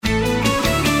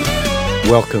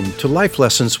Welcome to Life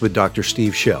Lessons with Dr.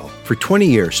 Steve Shell. For 20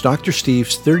 years, Dr.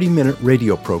 Steve's 30-minute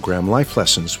radio program, Life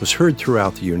Lessons, was heard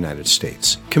throughout the United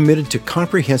States. Committed to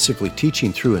comprehensively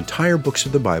teaching through entire books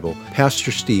of the Bible,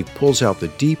 Pastor Steve pulls out the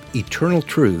deep, eternal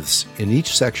truths in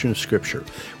each section of Scripture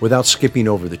without skipping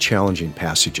over the challenging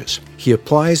passages. He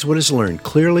applies what is learned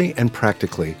clearly and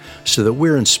practically so that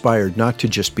we're inspired not to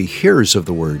just be hearers of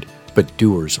the Word, but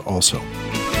doers also.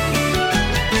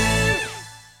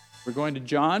 We're going to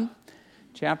John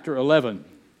chapter 11.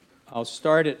 I'll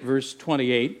start at verse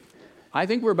 28. I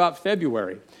think we're about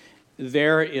February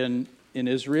there in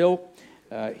Israel.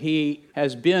 He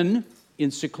has been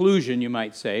in seclusion, you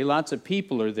might say. Lots of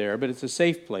people are there, but it's a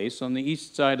safe place on the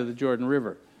east side of the Jordan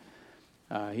River.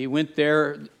 He went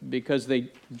there because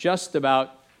they just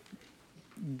about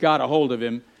got a hold of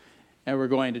him and were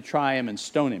going to try him and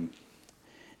stone him.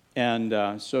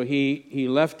 And so he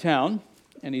left town,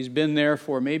 and he's been there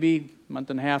for maybe a month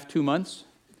and a half, 2 months.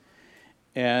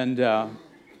 And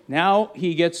now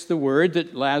he gets the word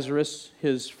that Lazarus,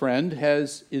 his friend,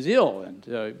 is ill.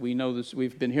 And we know this,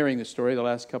 we've been hearing this story the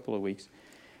last couple of weeks.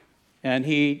 And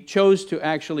he chose to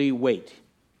actually wait.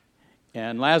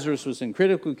 And Lazarus was in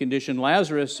critical condition.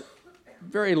 Lazarus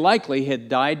very likely had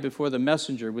died before the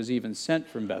messenger was even sent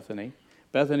from Bethany.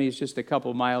 Bethany is just a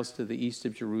couple miles to the east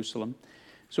of Jerusalem.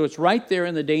 So it's right there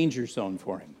in the danger zone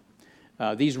for him.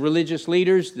 These religious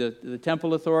leaders, the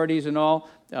temple authorities and all,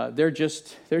 they're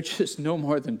just no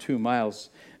more than 2 miles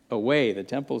away. The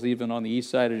temple's even on the east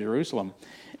side of Jerusalem.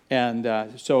 And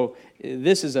so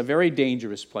this is a very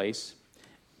dangerous place.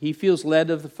 He feels led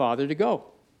of the Father to go.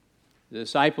 The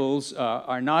disciples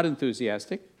are not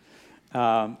enthusiastic.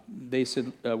 They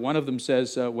said, one of them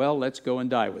says, well, let's go and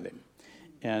die with him.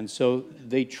 And so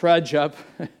they trudge up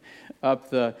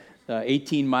the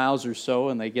 18 miles or so,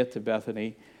 and they get to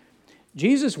Bethany.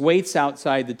 Jesus waits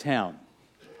outside the town,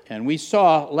 and we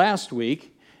saw last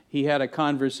week he had a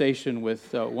conversation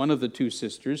with one of the two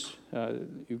sisters.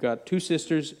 You've got 2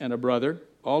 sisters and a brother,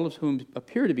 all of whom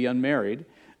appear to be unmarried,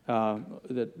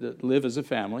 that live as a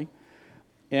family.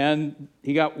 And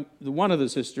he got one of the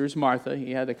sisters, Martha,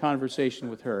 he had a conversation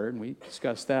with her, and we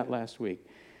discussed that last week.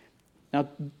 Now,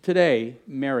 today,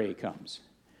 Mary comes,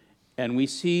 and we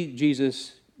see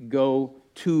Jesus go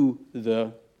to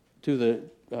the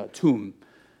tomb.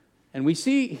 And we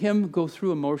see him go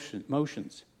through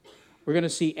emotions. We're going to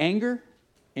see anger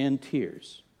and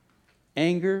tears.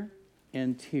 Anger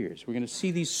and tears. We're going to see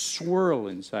these swirl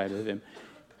inside of him.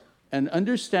 And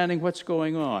understanding what's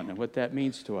going on and what that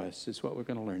means to us is what we're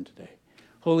going to learn today.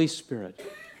 Holy Spirit,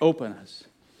 open us.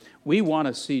 We want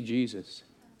to see Jesus.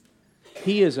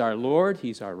 He is our Lord.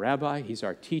 He's our Rabbi. He's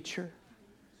our teacher.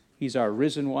 He's our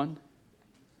risen one.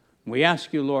 We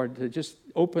ask you, Lord, to just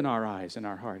open our eyes and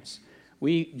our hearts.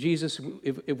 Jesus,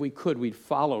 if we could, we'd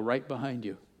follow right behind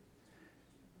you.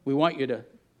 We want you to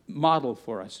model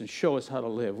for us and show us how to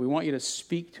live. We want you to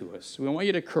speak to us. We want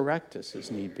you to correct us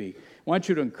as need be. We want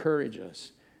you to encourage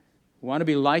us. We want to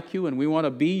be like you, and we want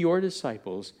to be your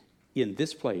disciples in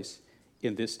this place,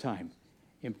 in this time.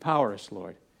 Empower us,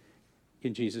 Lord.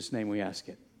 In Jesus' name we ask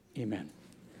it. Amen.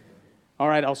 All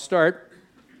right, I'll start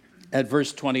at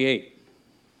verse 28.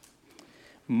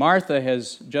 Martha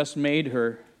has just made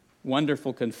her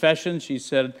wonderful confession. He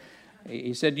said,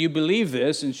 do you believe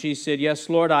this? And she said, yes,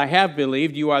 Lord, I have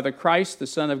believed. You are the Christ, the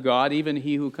Son of God, even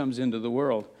he who comes into the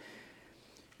world.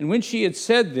 And when she had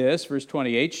said this, verse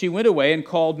 28, she went away and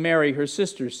called Mary, her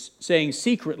sister, saying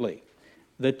secretly,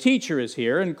 the teacher is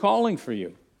here and calling for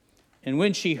you. And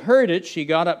when she heard it, she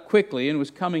got up quickly and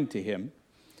was coming to him.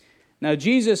 Now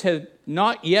Jesus had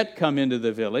not yet come into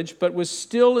the village, but was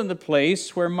still in the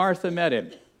place where Martha met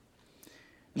him.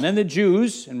 And then the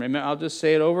Jews, and remember, I'll just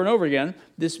say it over and over again,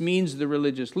 this means the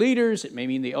religious leaders, it may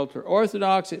mean the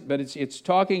ultra-Orthodox, but it's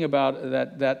talking about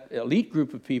that elite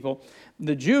group of people.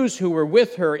 The Jews who were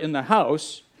with her in the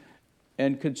house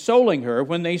and consoling her,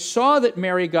 when they saw that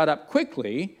Mary got up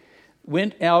quickly,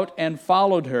 went out and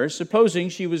followed her, supposing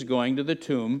she was going to the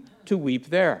tomb to weep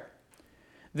there.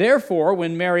 Therefore,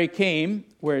 when Mary came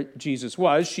where Jesus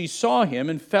was, she saw him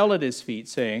and fell at his feet,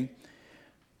 saying,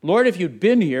 Lord, if you'd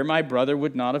been here, my brother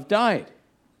would not have died.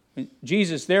 When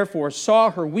Jesus therefore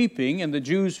saw her weeping, and the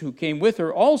Jews who came with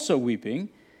her also weeping,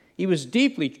 he was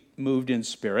deeply moved in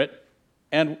spirit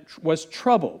and was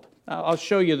troubled. I'll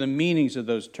show you the meanings of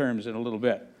those terms in a little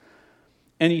bit.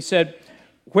 And he said,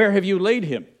 where have you laid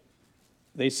him?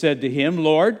 They said to him,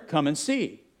 Lord, come and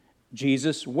see.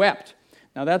 Jesus wept.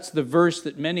 Now that's the verse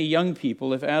that many young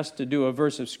people, if asked to do a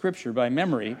verse of Scripture by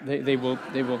memory, they will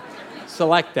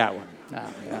select that one.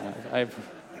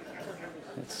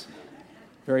 It's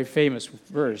a very famous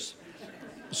verse.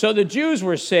 So the Jews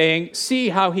were saying, see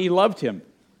how he loved him.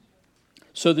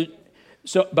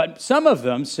 But some of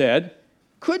them said,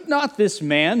 could not this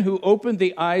man who opened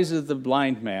the eyes of the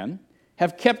blind man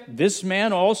have kept this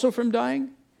man also from dying?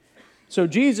 So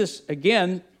Jesus,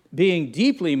 again, being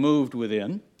deeply moved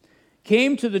within,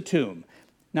 came to the tomb.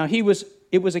 Now it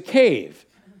was a cave,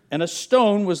 and a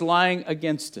stone was lying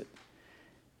against it.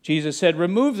 Jesus said,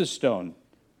 remove the stone.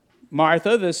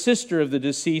 Martha, the sister of the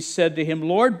deceased, said to him,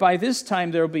 Lord, by this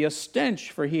time there will be a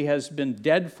stench, for he has been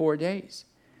dead 4 days.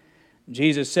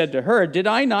 Jesus said to her, did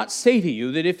I not say to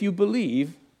you that if you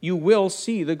believe, you will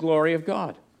see the glory of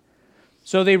God?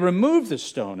 So they removed the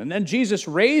stone, and then Jesus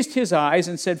raised his eyes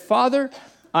and said, Father,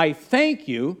 I thank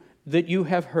you that you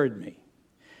have heard me.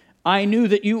 I knew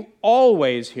that you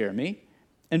always hear me,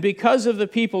 and because of the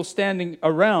people standing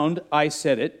around, I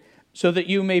said it, so that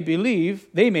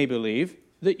they may believe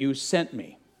that you sent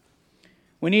me.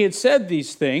 When he had said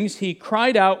these things, he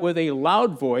cried out with a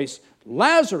loud voice,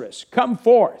 Lazarus, come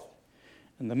forth.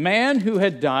 And the man who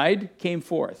had died came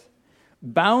forth,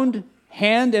 bound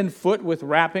hand and foot with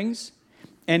wrappings,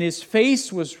 and his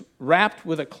face was wrapped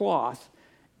with a cloth.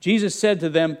 Jesus said to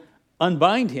them,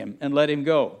 unbind him and let him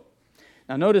go.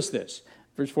 Now notice this,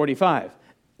 verse 45.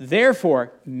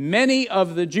 Therefore, many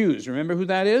of the Jews, remember who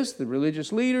that is? The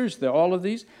religious leaders, all of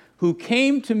these, who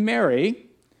came to Mary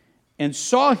and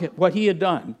saw what he had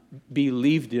done,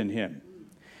 believed in him.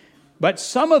 But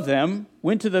some of them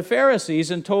went to the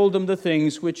Pharisees and told them the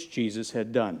things which Jesus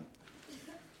had done.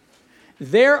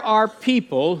 There are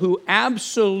people who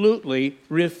absolutely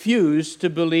refuse to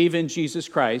believe in Jesus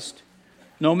Christ,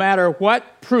 no matter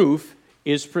what proof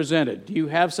is presented. Do you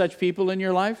have such people in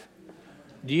your life?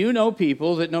 Do you know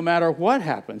people that no matter what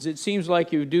happens, it seems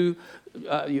like you do,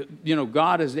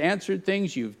 God has answered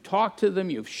things, you've talked to them,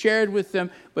 you've shared with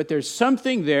them, but there's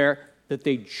something there that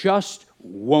they just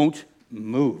won't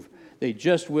move. They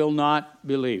just will not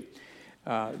believe.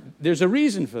 There's a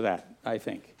reason for that, I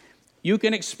think. You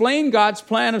can explain God's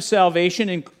plan of salvation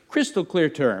in crystal clear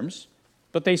terms,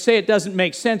 but they say it doesn't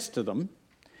make sense to them.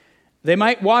 They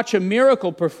might watch a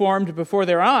miracle performed before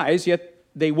their eyes, yet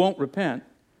they won't repent.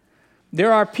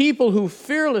 There are people who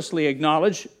fearlessly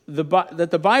acknowledge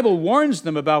that the Bible warns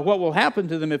them about what will happen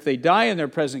to them if they die in their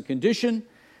present condition,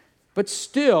 but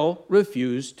still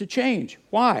refuse to change.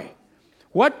 Why?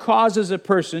 What causes a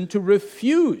person to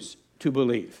refuse to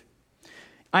believe?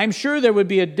 I'm sure there would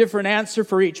be a different answer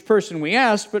for each person we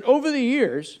asked, but over the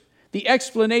years, the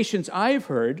explanations I've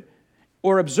heard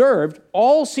or observed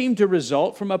all seem to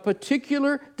result from a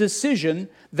particular decision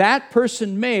that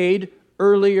person made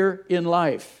earlier in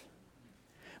life.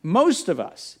 Most of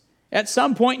us, at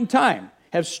some point in time,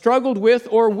 have struggled with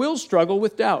or will struggle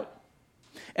with doubt.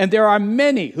 And there are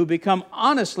many who become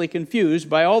honestly confused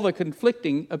by all the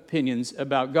conflicting opinions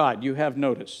about God, you have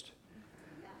noticed.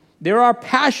 There are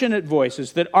passionate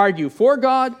voices that argue for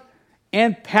God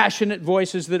and passionate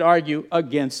voices that argue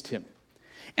against him.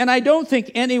 And I don't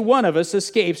think any one of us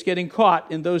escapes getting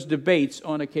caught in those debates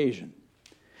on occasion.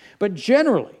 But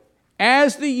generally,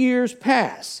 as the years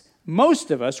pass,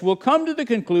 most of us will come to the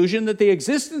conclusion that the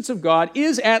existence of God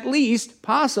is at least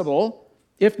possible,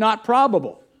 if not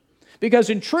probable. Because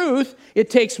in truth, it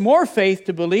takes more faith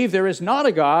to believe there is not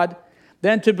a God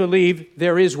than to believe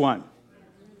there is one.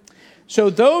 So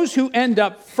those who end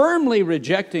up firmly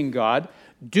rejecting God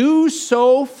do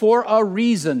so for a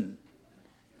reason.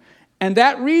 And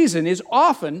that reason is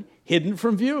often hidden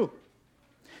from view.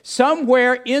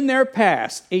 Somewhere in their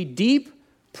past, a deep,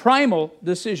 primal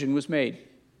decision was made.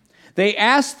 They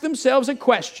asked themselves a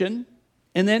question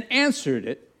and then answered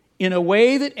it in a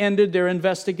way that ended their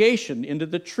investigation into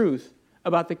the truth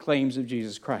about the claims of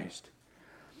Jesus Christ.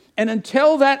 And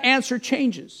until that answer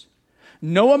changes,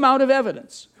 no amount of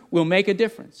evidence will make a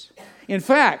difference. In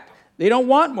fact, they don't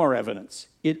want more evidence.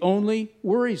 It only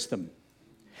worries them.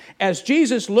 As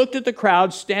Jesus looked at the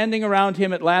crowd standing around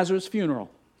him at Lazarus'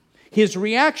 funeral, his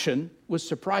reaction was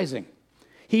surprising.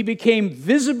 He became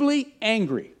visibly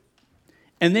angry,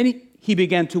 and then he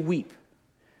began to weep.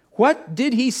 What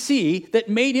did he see that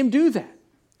made him do that?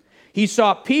 He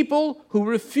saw people who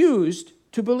refused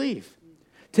to believe.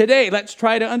 Today, let's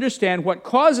try to understand what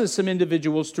causes some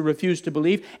individuals to refuse to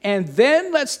believe, and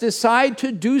then let's decide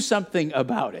to do something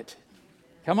about it.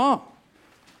 Come on.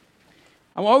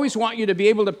 I always want you to be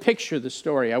able to picture the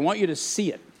story. I want you to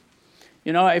see it.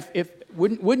 You know,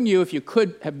 wouldn't you, if you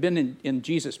could have been in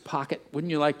Jesus' pocket,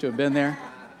 wouldn't you like to have been there?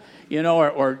 You know,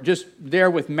 or just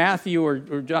there with Matthew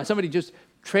or John, somebody just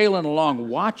trailing along,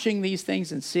 watching these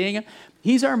things and seeing it.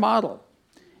 He's our model.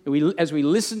 As we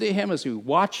listen to him, as we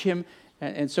watch him,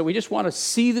 And so we just want to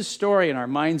see the story in our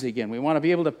minds again. We want to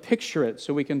be able to picture it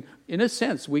so we can, in a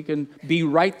sense, we can be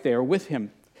right there with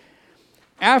him.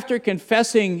 After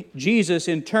confessing Jesus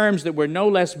in terms that were no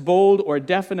less bold or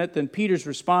definite than Peter's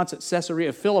response at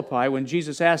Caesarea Philippi when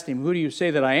Jesus asked him, "Who do you say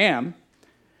that I am?"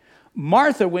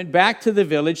 Martha went back to the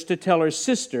village to tell her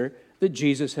sister that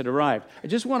Jesus had arrived. I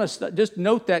just want to just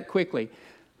note that quickly.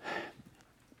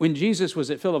 When Jesus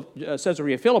was at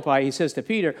Caesarea Philippi, he says to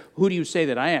Peter, "Who do you say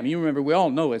that I am?" You remember, we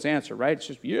all know his answer, right? It's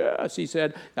just, "Yes," he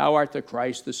said, "thou art the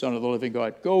Christ, the Son of the living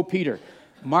God." Go, Peter.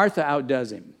 Martha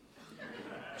outdoes him.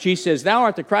 She says, "Thou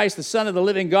art the Christ, the Son of the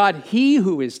living God, he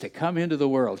who is to come into the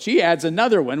world." She adds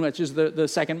another one, which is the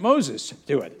second Moses,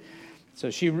 to it. So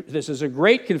this is a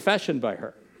great confession by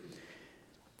her.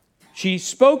 She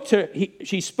spoke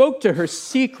to her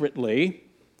secretly.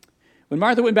 When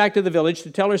Martha went back to the village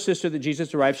to tell her sister that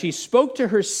Jesus arrived, she spoke to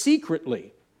her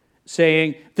secretly,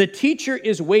 saying, "The teacher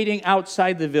is waiting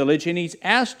outside the village, and he's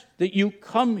asked that you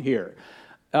come here."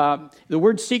 The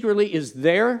word secretly is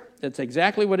there. That's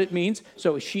exactly what it means.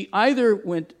 So she either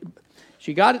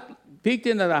peeked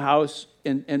into the house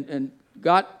and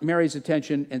got Mary's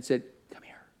attention and said, "Come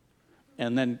here,"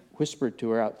 and then whispered to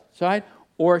her outside,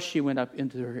 or she went up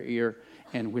into her ear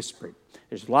and whispered.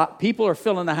 People are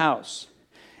filling the house.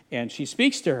 And she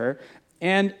speaks to her,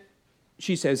 and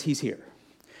she says, "He's here."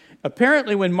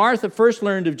 Apparently, when Martha first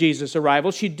learned of Jesus'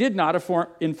 arrival, she did not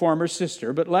inform her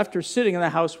sister, but left her sitting in the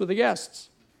house with the guests.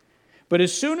 But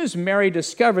as soon as Mary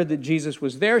discovered that Jesus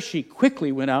was there, she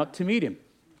quickly went out to meet him.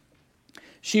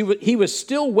 He was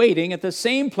still waiting at the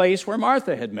same place where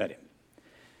Martha had met him,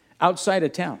 outside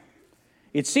of town.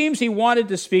 It seems he wanted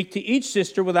to speak to each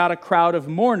sister without a crowd of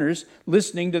mourners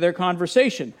listening to their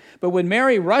conversation. But when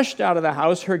Mary rushed out of the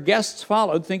house, her guests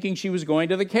followed, thinking she was going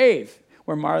to the cave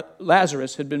where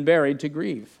Lazarus had been buried to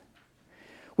grieve.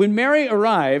 When Mary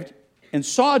arrived and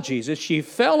saw Jesus, she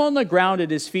fell on the ground at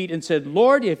his feet and said,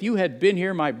 "Lord, if you had been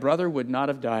here, my brother would not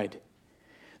have died."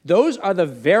 Those are the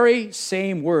very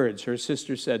same words her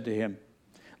sister said to him.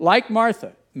 Like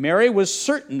Martha, Mary was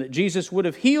certain that Jesus would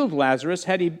have healed Lazarus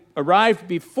had he arrived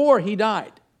before he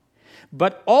died.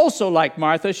 But also like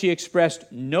Martha, she expressed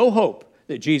no hope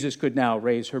that Jesus could now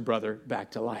raise her brother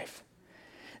back to life.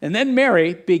 And then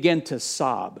Mary began to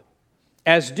sob,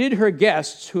 as did her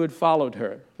guests who had followed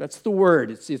her. That's the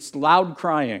word. It's loud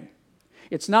crying.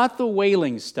 It's not the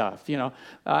wailing stuff. A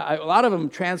lot of them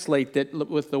translate that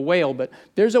with the wail, but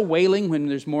there's a wailing when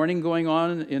there's mourning going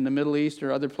on in the Middle East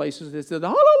or other places. It's the la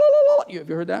la la la. Have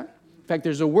you heard that? In fact,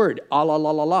 there's a word, la la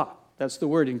la la. That's the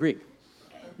word in Greek.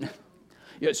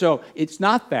 So it's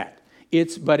not that.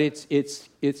 It's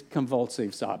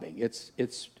convulsive sobbing. It's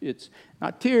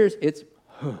not tears. It's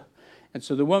and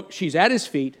so the woman, she's at his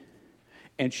feet,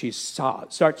 and she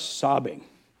starts sobbing,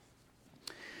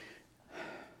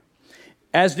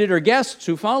 as did her guests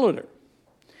who followed her.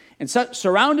 And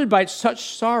surrounded by such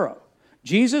sorrow,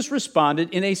 Jesus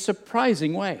responded in a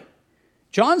surprising way.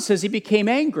 John says he became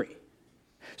angry,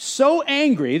 so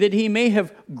angry that he may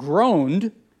have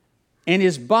groaned and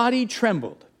his body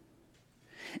trembled.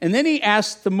 And then he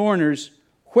asked the mourners,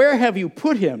 "Where have you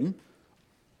put him?"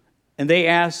 And they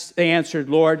answered,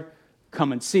 "Lord,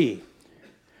 come and see."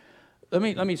 Let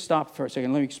me stop for a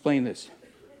second. Let me explain this.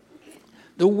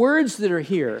 The words that are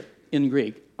here in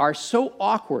Greek are so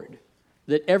awkward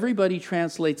that everybody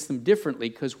translates them differently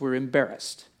because we're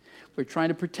embarrassed. We're trying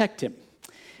to protect him.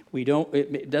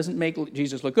 It doesn't make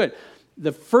Jesus look good.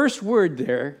 The first word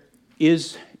there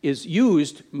is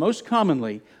used most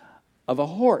commonly of a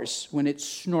horse when it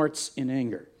snorts in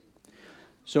anger.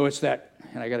 So it's that,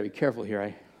 and I got to be careful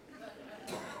here.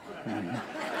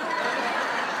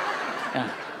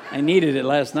 I needed it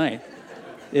last night.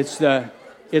 It's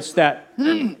that,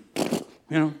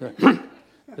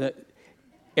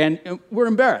 and we're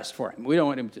embarrassed for him. We don't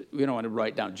want to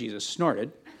write down Jesus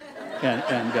snorted,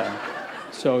 and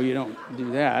so you don't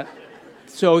do that.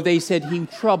 So they said he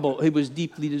was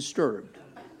deeply disturbed.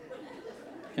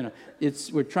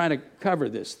 We're trying to cover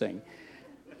this thing,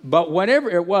 but whatever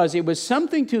it was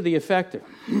something to the effect of,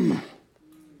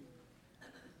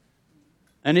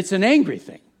 and it's an angry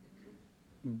thing.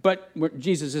 But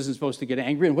Jesus isn't supposed to get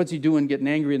angry, and what's he doing getting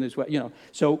angry in this way?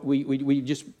 So we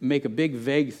just make a big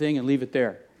vague thing and leave it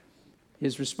there.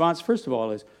 His response, first of all,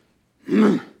 is,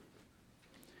 and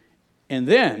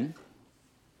then,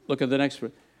 look at the next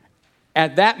one.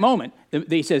 At that moment,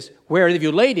 he says, "Where have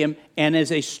you laid him?" And as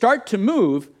they start to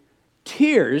move,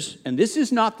 tears, and this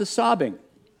is not the sobbing,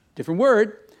 different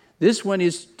word, this one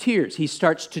is tears. He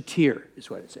starts to tear,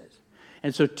 is what it says.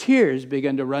 And so tears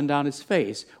begin to run down his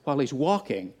face while he's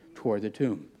walking toward the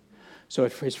tomb. So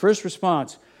his first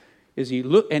response,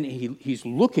 he's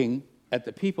looking at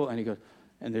the people, and he goes,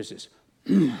 and there's this,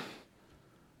 and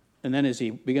then as he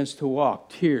begins to walk,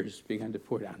 tears begin to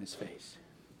pour down his face.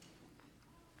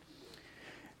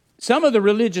 Some of the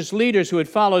religious leaders who had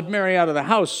followed Mary out of the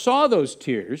house saw those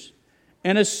tears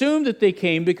and assumed that they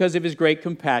came because of his great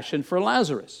compassion for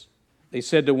Lazarus. They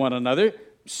said to one another,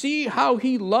 "See how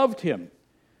he loved him."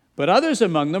 But others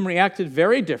among them reacted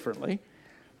very differently.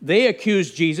 They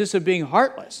accused Jesus of being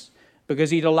heartless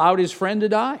because he'd allowed his friend to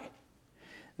die.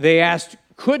 They asked,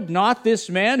 "Could not this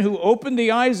man who opened the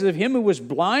eyes of him who was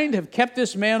blind have kept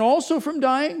this man also from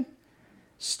dying?"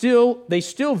 They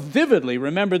still vividly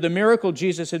remembered the miracle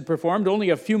Jesus had performed only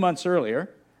a few months earlier.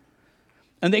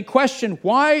 And they questioned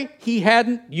why he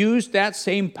hadn't used that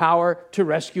same power to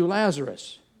rescue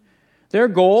Lazarus. Their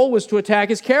goal was to attack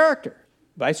his character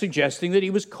by suggesting that he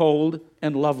was cold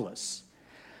and loveless.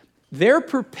 Their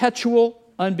perpetual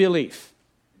unbelief,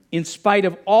 in spite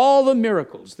of all the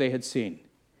miracles they had seen,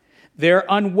 their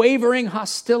unwavering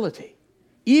hostility,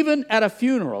 even at a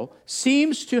funeral,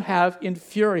 seems to have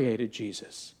infuriated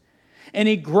Jesus. And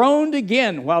he groaned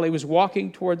again while he was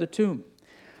walking toward the tomb.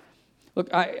 Look,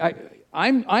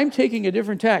 I'm taking a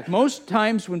different tack. Most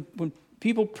times when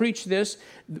people preach this,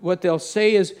 what they'll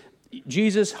say is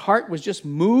Jesus' heart was just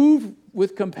moved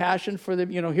with compassion for them.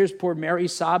 Here's poor Mary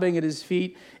sobbing at his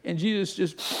feet, and Jesus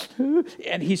just,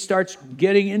 and he starts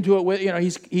getting into it with,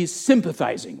 he's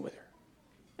sympathizing with her.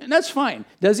 And that's fine.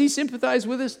 Does he sympathize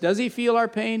with us? Does he feel our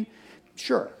pain?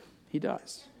 Sure, he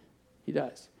does. He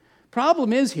does.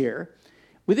 Problem is here,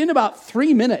 within about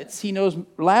 3 minutes, he knows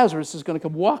Lazarus is going to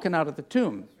come walking out of the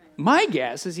tomb. My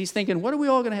guess is he's thinking, what are we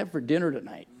all going to have for dinner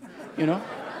tonight?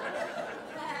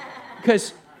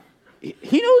 Because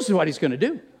he knows what he's going to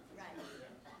do.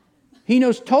 He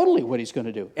knows totally what he's going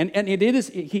to do. And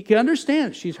he can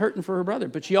understand she's hurting for her brother,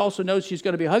 but she also knows she's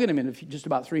going to be hugging him in just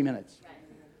about 3 minutes.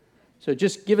 So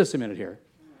just give us a minute here.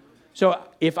 So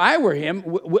if I were him,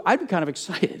 I'd be kind of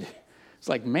excited. It's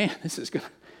like, man, this is going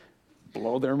to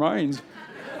blow their minds.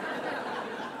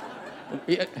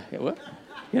 What?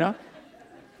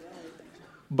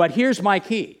 But here's my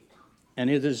key. And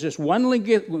there's just one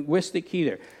linguistic key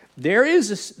there. There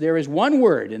is one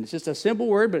word, and it's just a simple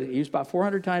word, but it's used about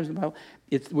 400 times in the Bible.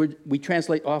 We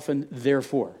translate often,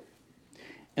 therefore.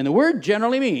 And the word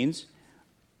generally means,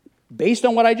 based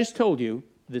on what I just told you,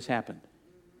 this happened.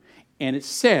 And it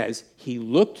says, he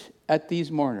looked at these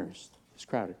mourners,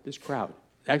 this crowd.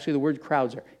 Actually, the word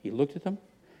crowds are, he looked at them,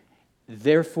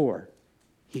 therefore,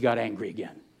 he got angry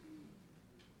again.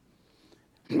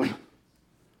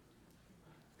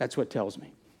 That's what tells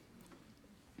me.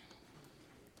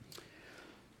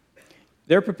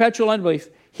 Their perpetual unbelief.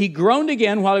 He groaned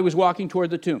again while he was walking toward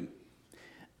the tomb.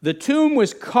 The tomb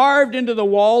was carved into the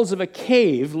walls of a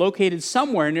cave located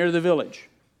somewhere near the village.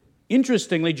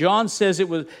 Interestingly, John says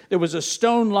there was a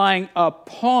stone lying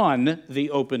upon the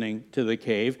opening to the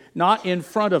cave, not in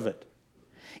front of it,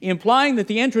 implying that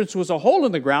the entrance was a hole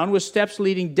in the ground with steps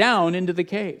leading down into the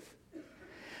cave.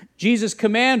 Jesus'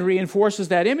 command reinforces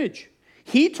that image.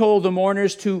 He told the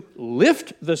mourners to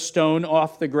lift the stone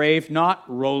off the grave, not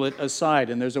roll it aside,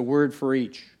 and there's a word for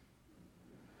each.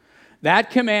 That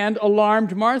command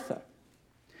alarmed Martha.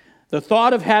 The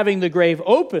thought of having the grave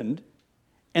opened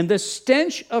and the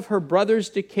stench of her brother's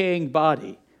decaying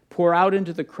body pour out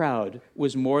into the crowd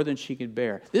was more than she could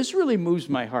bear. This really moves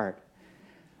my heart.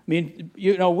 I mean,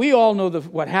 we all know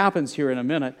what happens here in a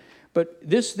minute, but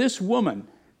this woman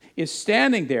is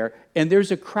standing there, and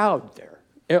there's a crowd there.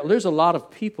 There's a lot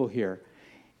of people here,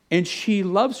 and she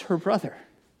loves her brother.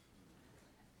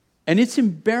 And it's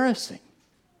embarrassing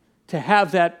to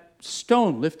have that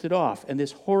stone lifted off and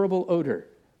this horrible odor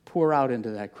pour out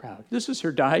into that crowd. This is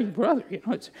her dying brother.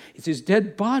 It's his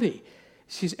dead body.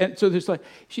 And so there's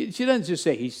she doesn't just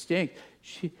say he stinks.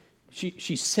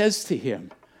 She says to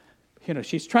him,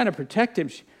 she's trying to protect him.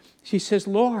 She says,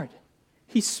 Lord,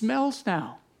 he smells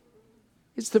now.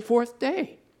 It's the 4th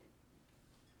day.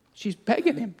 She's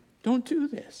begging him, don't do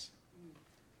this.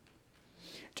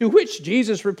 To which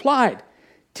Jesus replied,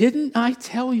 didn't I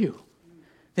tell you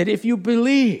that if you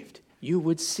believed, you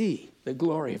would see the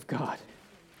glory of God?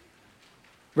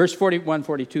 Verse 41,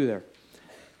 42 there.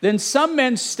 Then some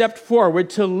men stepped forward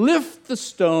to lift the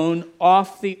stone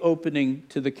off the opening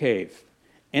to the cave.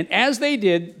 And as they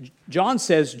did, John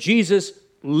says, Jesus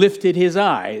lifted his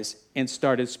eyes and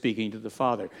started speaking to the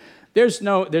Father. There's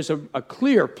a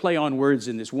clear play on words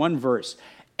in this one verse.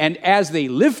 And as they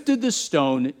lifted the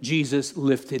stone, Jesus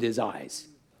lifted his eyes.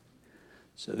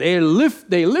 So they lift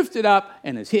it up,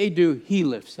 and as they do, he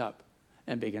lifts up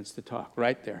and begins to talk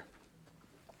right there.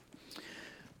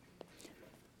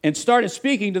 and started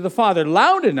speaking to the Father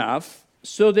loud enough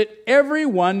so that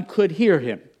everyone could hear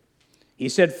him. He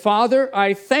said, "Father,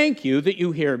 I thank you that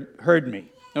you heard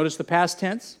me." Notice the past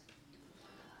tense?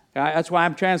 That's why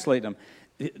I'm translating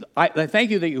them. I thank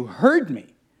you that you heard me,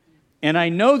 and I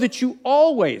know that you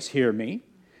always hear me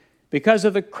because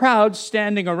of the crowd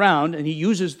standing around, and he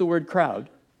uses the word crowd.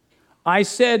 I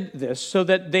said this so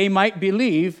that they might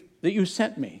believe that you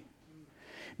sent me.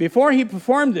 Before he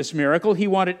performed this miracle, he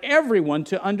wanted everyone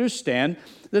to understand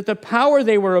that the power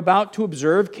they were about to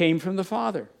observe came from the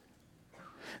Father.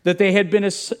 That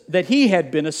he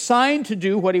had been assigned to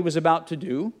do what he was about to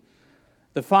do.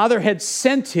 The Father had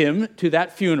sent him to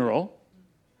that funeral.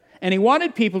 And he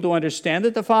wanted people to understand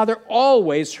that the Father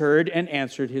always heard and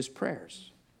answered his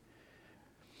prayers.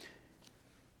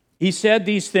 He said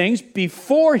these things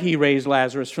before he raised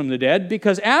Lazarus from the dead,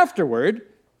 because afterward,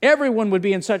 everyone would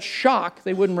be in such shock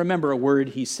they wouldn't remember a word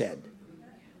he said.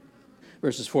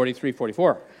 Verses 43,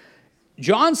 44.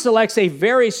 John selects a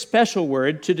very special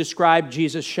word to describe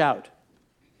Jesus' shout.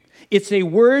 It's a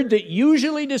word that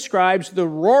usually describes the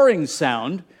roaring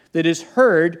sound that is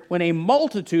heard when a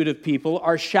multitude of people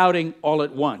are shouting all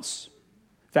at once.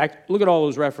 In fact, look at all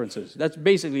those references. That's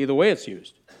basically the way it's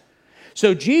used.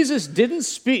 So Jesus didn't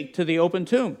speak to the open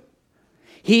tomb.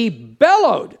 He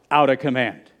bellowed out a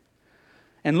command.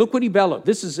 And look what he bellowed.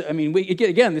 This is,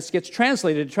 this gets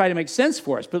translated to try to make sense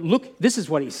for us. But look, this is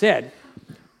what he said.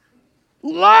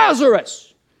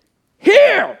 Lazarus,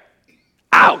 here,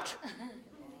 out.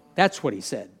 That's what he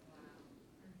said.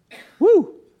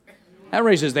 Woo. That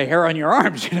raises the hair on your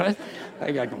arms, you know.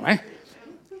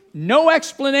 No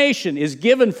explanation is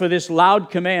given for this loud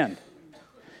command.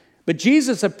 But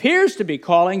Jesus appears to be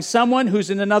calling someone who's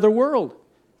in another world.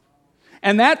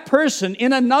 And that person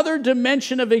in another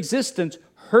dimension of existence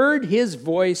heard his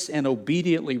voice and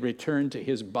obediently returned to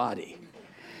his body.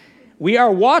 We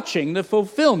are watching the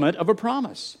fulfillment of a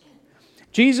promise.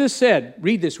 Jesus said,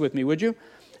 read this with me, would you?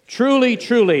 Truly,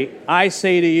 truly, I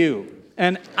say to you,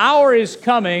 an hour is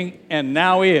coming and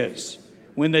now is,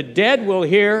 when the dead will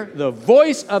hear the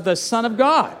voice of the Son of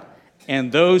God,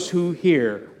 and those who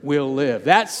hear will live.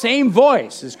 That same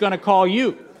voice is going to call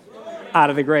you out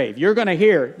of the grave. You're going to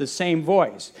hear the same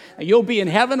voice. And you'll be in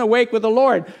heaven awake with the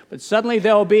Lord, but suddenly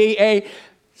there'll be a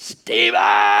Stephen!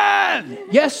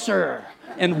 Yes, sir.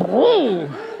 And whoo!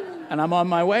 And I'm on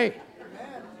my way.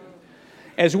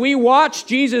 As we watch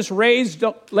Jesus raise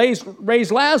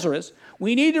Lazarus,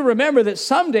 we need to remember that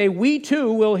someday we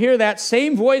too will hear that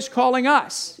same voice calling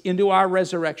us into our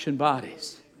resurrection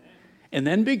bodies. And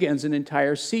then begins an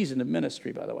entire season of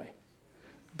ministry, by the way.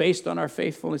 Based on our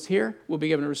faithfulness here, we'll be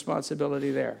given a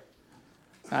responsibility there.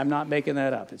 I'm not making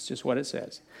that up. It's just what it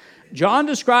says. John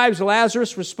describes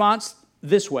Lazarus' response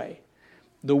this way.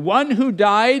 The one who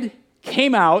died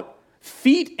came out,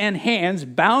 feet and hands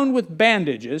bound with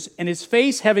bandages, and his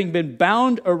face having been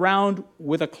bound around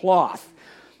with a cloth.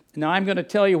 Now, I'm going to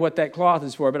tell you what that cloth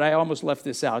is for, but I almost left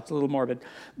this out. It's a little morbid.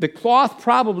 The cloth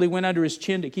probably went under his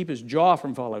chin to keep his jaw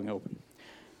from falling open.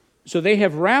 So they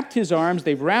have wrapped his arms,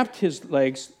 they've wrapped his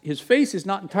legs. His face is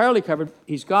not entirely covered.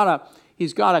 He's got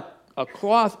a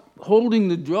cloth holding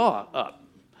the jaw up,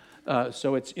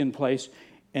 so it's in place.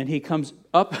 And he comes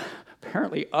up,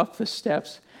 apparently up the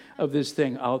steps of this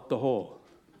thing out the hole.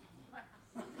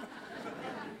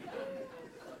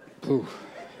 Poof.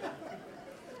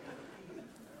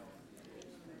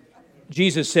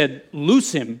 Jesus said,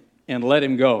 loose him and let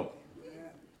him go.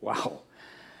 Wow.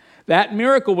 That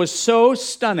miracle was so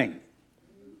stunning.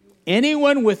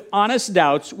 Anyone with honest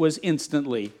doubts was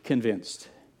instantly convinced.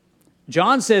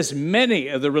 John says many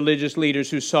of the religious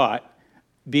leaders who saw it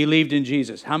believed in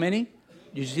Jesus. How many?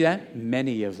 Did you see that?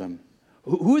 Many of them.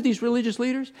 Who are these religious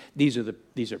leaders? These are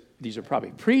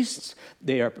probably priests.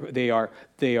 They are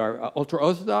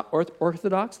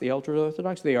ultra-orthodox. The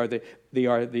ultra-orthodox. They are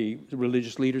the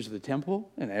religious leaders of the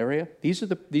temple and area. These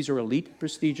are elite,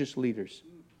 prestigious leaders.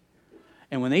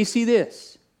 And when they see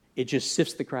this, it just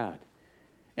sifts the crowd,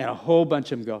 and a whole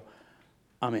bunch of them go,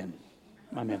 "I'm in.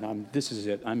 This is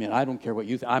it. I'm in. I don't care what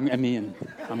you think. I'm in.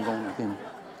 I'm going with him.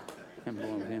 I'm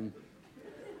going with him."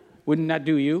 Wouldn't that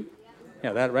do you?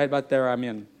 Yeah, that right about there, I'm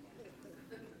in.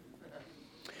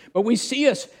 But we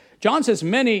see John says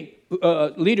many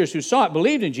leaders who saw it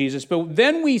believed in Jesus, but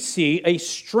then we see a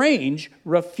strange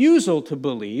refusal to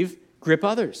believe grip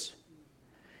others.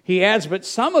 He adds, but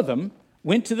some of them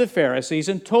went to the Pharisees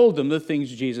and told them the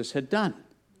things Jesus had done.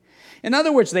 In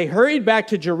other words, they hurried back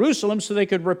to Jerusalem so they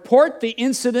could report the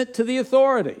incident to the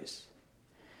authorities.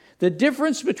 The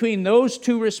difference between those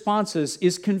two responses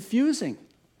is confusing.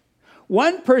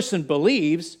 One person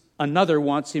believes, another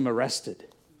wants him arrested.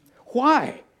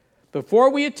 Why? Before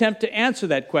we attempt to answer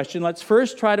that question, let's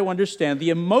first try to understand the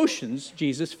emotions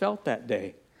Jesus felt that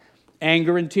day.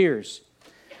 Anger and tears.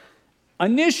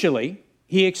 Initially,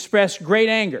 he expressed great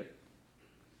anger,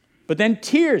 but then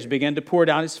tears began to pour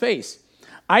down his face.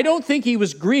 I don't think he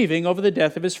was grieving over the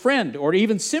death of his friend or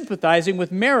even sympathizing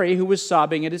with Mary, who was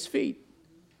sobbing at his feet.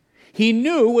 He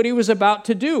knew what he was about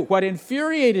to do. What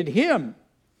infuriated him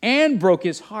and broke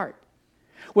his heart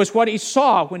was what he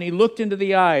saw when he looked into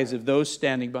the eyes of those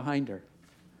standing behind her.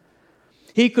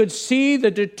 He could see the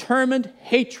determined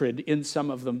hatred in some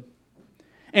of them,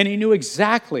 and he knew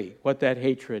exactly what that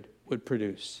hatred would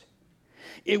produce.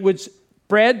 It would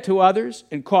spread to others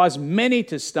and cause many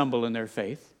to stumble in their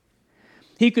faith.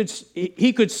 He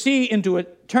could see into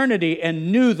eternity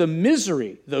and knew the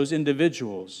misery those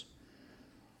individuals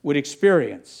would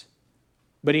experience.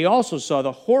 But he also saw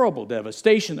the horrible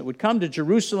devastation that would come to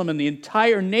Jerusalem and the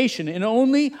entire nation in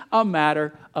only a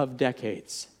matter of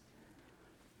decades.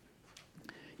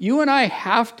 You and I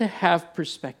have to have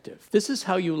perspective. This is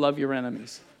how you love your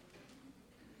enemies.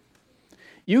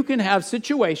 You can have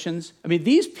situations,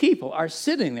 these people are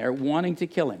sitting there wanting to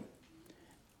kill him.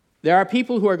 There are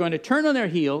people who are going to turn on their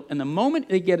heel, and the moment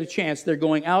they get a chance, they're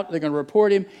going out, they're going to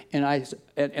report him,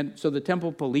 and so the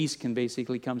temple police can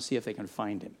basically come see if they can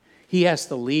find him. He has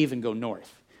to leave and go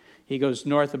north. He goes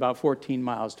north about 14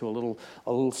 miles to a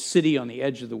little city on the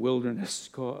edge of the wilderness,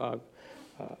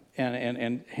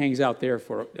 and hangs out there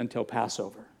until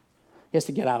Passover. He has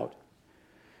to get out.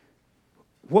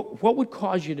 What would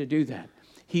cause you to do that?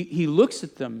 He looks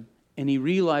at them and he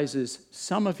realizes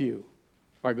some of you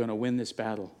are going to win this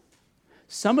battle.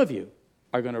 Some of you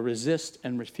are going to resist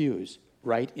and refuse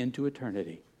right into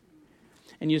eternity.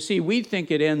 And you see, we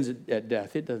think it ends at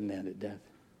death. It doesn't end at death.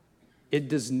 It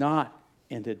does not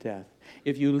end at death.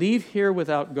 If you leave here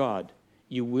without God,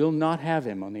 you will not have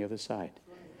him on the other side.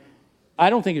 I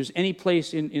don't think there's any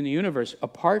place in the universe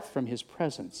apart from his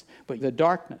presence. But the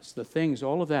darkness, the things,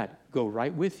 all of that go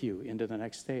right with you into the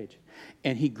next stage.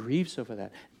 And he grieves over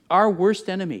that. Our worst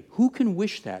enemy, who can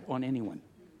wish that on anyone?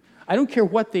 I don't care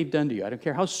what they've done to you. I don't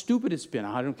care how stupid it's been.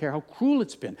 I don't care how cruel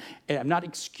it's been. I'm not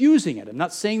excusing it. I'm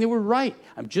not saying they were right.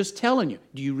 I'm just telling you,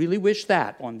 do you really wish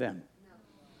that on them?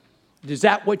 No. Is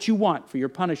that what you want for your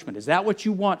punishment? Is that what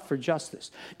you want for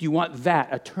justice? Do you want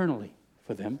that eternally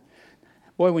for them?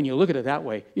 Boy, when you look at it that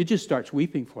way, it just starts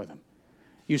weeping for them.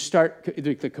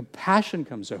 The compassion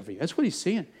comes over you. That's what he's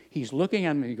seeing. He's looking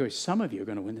at them and he goes, some of you are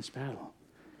going to win this battle.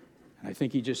 And I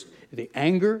think the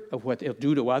anger of what they'll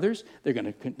do to others, they're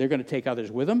going to take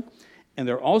others with them, and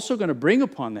they're also going to bring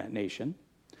upon that nation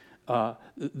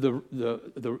the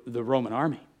Roman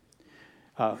army.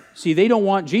 See, they don't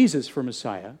want Jesus for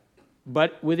Messiah,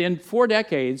 but within 4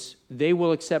 decades, they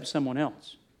will accept someone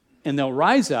else. And they'll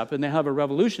rise up and they'll have a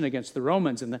revolution against the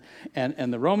Romans,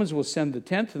 and the Romans will send the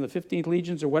 10th and the 15th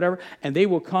legions or whatever, and they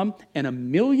will come, and 1.5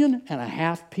 million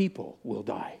people will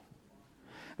die.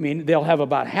 They'll have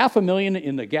about 500,000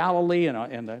 in the Galilee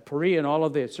and the Perea and all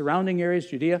of the surrounding areas,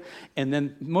 Judea, and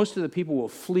then most of the people will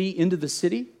flee into the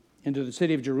city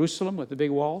of Jerusalem with the big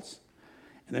walls.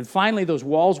 And then finally those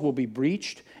walls will be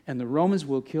breached, and the Romans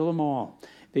will kill them all.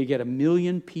 They get 1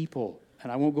 million people,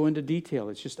 and I won't go into detail.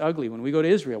 It's just ugly. When we go to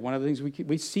Israel, one of the things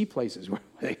we see places where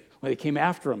they came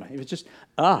after them. It was just,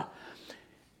 all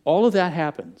of that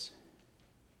happens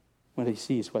when he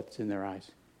sees what's in their eyes.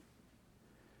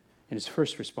 And his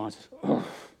first response is, oh.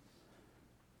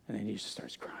 And then he just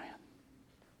starts crying.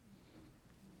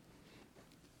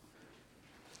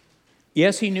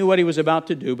 Yes, he knew what he was about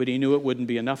to do, but he knew it wouldn't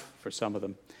be enough for some of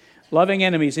them. Loving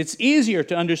enemies, it's easier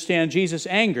to understand Jesus'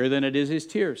 anger than it is his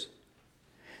tears.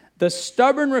 The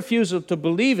stubborn refusal to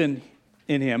believe in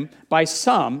him by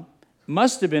some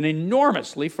must have been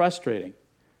enormously frustrating,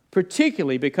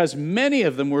 particularly because many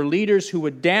of them were leaders who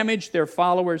would damage their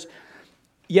followers,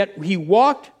 yet he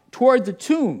walked toward the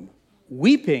tomb,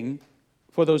 weeping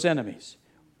for those enemies,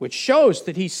 which shows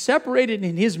that he separated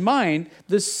in his mind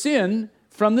the sin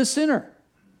from the sinner.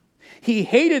 He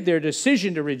hated their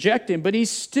decision to reject him, but he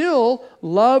still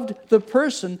loved the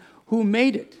person who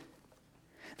made it.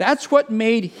 That's what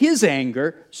made his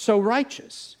anger so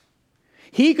righteous.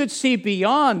 He could see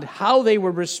beyond how they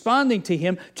were responding to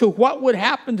him to what would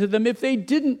happen to them if they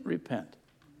didn't repent.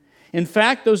 In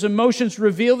fact, those emotions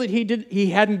reveal that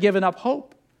he hadn't given up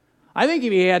hope. I think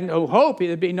if he had no hope,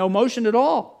 there'd be no motion at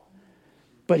all.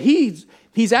 But he's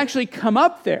actually come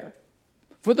up there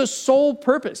for the sole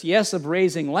purpose, yes, of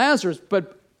raising Lazarus,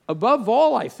 but above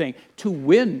all, I think, to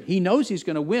win. He knows he's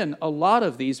going to win a lot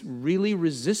of these really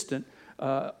resistant,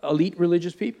 elite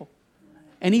religious people.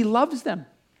 And he loves them.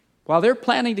 While they're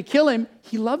planning to kill him,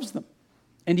 he loves them.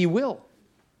 And he will.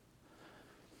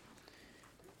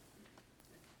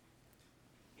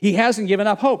 He hasn't given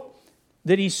up hope,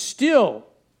 that he still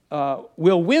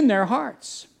will win their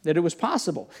hearts, that it was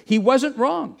possible. He wasn't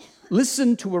wrong.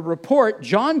 Listen to a report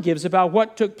John gives about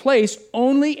what took place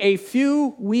only a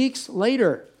few weeks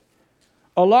later.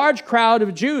 A large crowd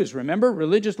of Jews, remember,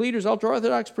 religious leaders,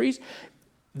 ultra-Orthodox priests,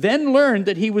 then learned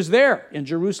that he was there in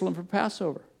Jerusalem for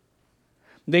Passover.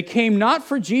 They came not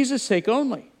for Jesus' sake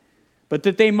only, but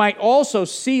that they might also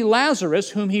see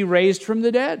Lazarus, whom he raised from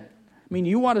the dead. I mean,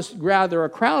 you want to gather a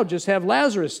crowd, just have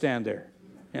Lazarus stand there,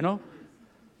 you know.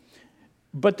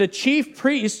 But the chief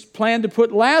priests planned to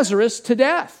put Lazarus to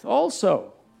death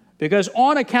also, because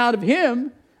on account of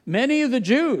him, many of the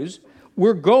Jews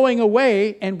were going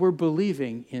away and were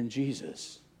believing in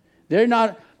Jesus.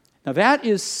 Now that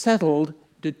is settled,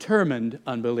 determined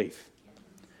unbelief.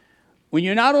 When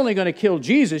you're not only going to kill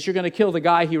Jesus, you're going to kill the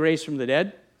guy he raised from the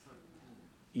dead.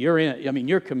 You're in. I mean,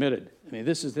 you're committed. I mean,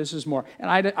 this is more. And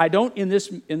I don't in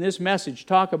this message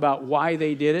talk about why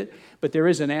they did it, but there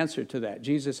is an answer to that.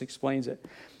 Jesus explains it.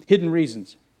 Hidden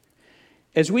reasons.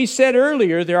 As we said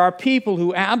earlier, there are people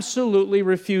who absolutely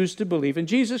refuse to believe in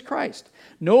Jesus Christ,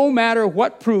 no matter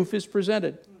what proof is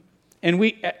presented. And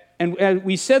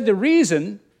we said the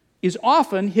reason is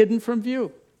often hidden from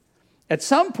view. At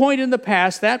some point in the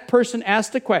past, that person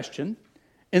asked a question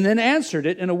and then answered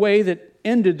it in a way that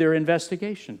ended their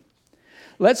investigation.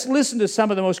 Let's listen to some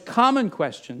of the most common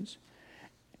questions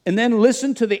and then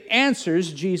listen to the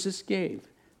answers Jesus gave.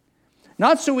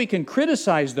 Not so we can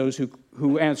criticize those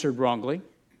who answered wrongly,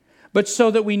 but so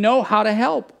that we know how to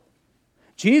help.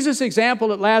 Jesus'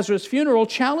 example at Lazarus' funeral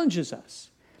challenges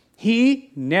us.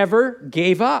 He never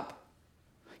gave up.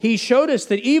 He showed us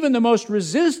that even the most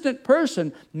resistant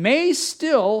person may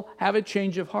still have a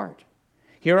change of heart.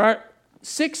 Here are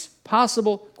 6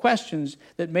 possible questions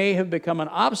that may have become an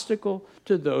obstacle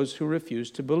to those who refuse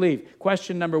to believe.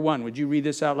 Question number 1, would you read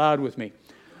this out loud with me?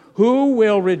 Who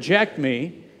will reject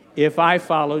me if I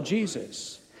follow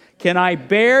Jesus? Can I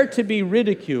bear to be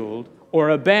ridiculed or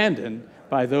abandoned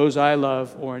by those I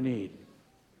love or need?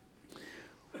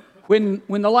 When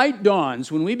the light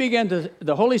dawns, when we begin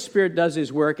the Holy Spirit does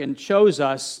His work and shows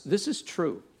us this is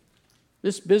true.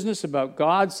 This business about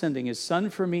God sending His Son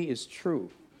for me is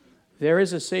true. There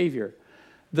is a Savior.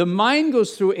 The mind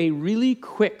goes through a really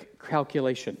quick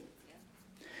calculation.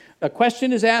 A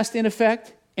question is asked in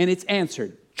effect, and it's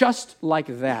answered just like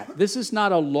that. This is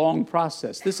not a long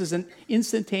process. This is an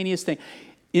instantaneous thing.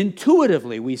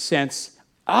 Intuitively, we sense,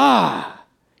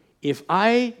 if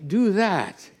I do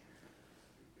that,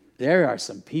 there are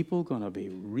some people going to be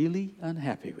really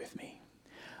unhappy with me.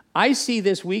 I see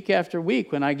this week after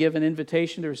week when I give an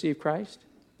invitation to receive Christ.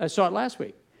 I saw it last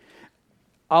week.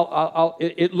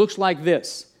 It looks like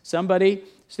this. Somebody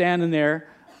standing there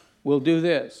will do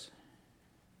this.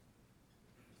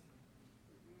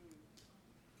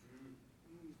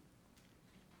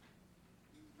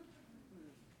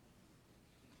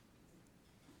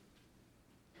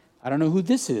 I don't know who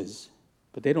this is,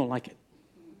 but they don't like it.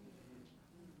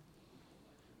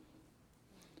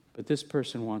 But this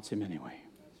person wants him anyway.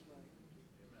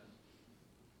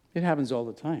 It happens all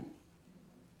the time.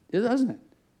 Doesn't it?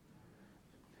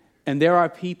 And there are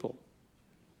people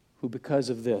who, because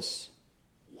of this,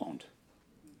 won't.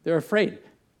 They're afraid.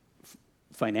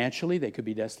 Financially, they could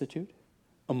be destitute.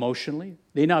 Emotionally,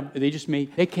 they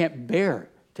can't bear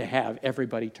to have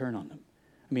everybody turn on them.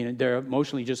 I mean, they're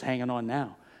emotionally just hanging on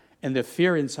now. And the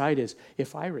fear inside is,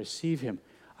 if I receive him,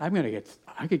 I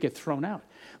could get thrown out.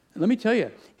 Let me tell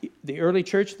you, the early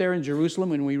church there in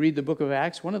Jerusalem, when we read the book of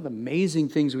Acts, one of the amazing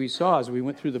things we saw as we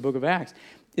went through the book of Acts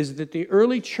is that the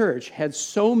early church had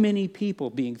so many people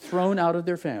being thrown out of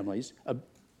their families,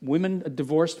 women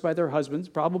divorced by their husbands,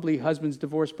 probably husbands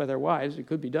divorced by their wives, it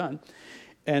could be done,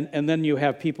 and then you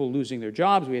have people losing their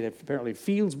jobs, we had apparently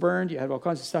fields burned, you had all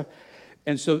kinds of stuff.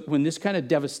 And so when this kind of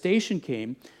devastation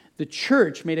came, the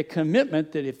church made a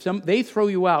commitment that if they throw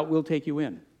you out, we'll take you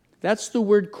in. That's the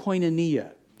word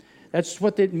koinonia. That's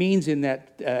what it means in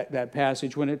that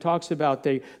passage when it talks about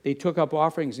they took up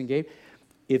offerings and gave.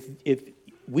 If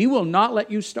we will not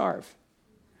let you starve,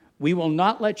 we will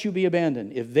not let you be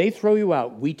abandoned. If they throw you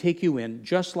out, we take you in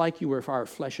just like you were our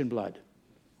flesh and blood.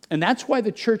 And that's why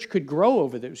the church could grow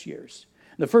over those years.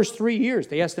 In the first 3 years,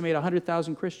 they estimate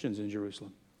 100,000 Christians in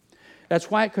Jerusalem. That's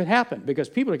why it could happen, because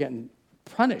people are getting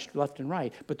punished left and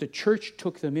right, but the church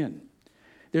took them in.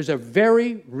 There's a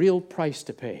very real price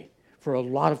to pay for a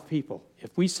lot of people.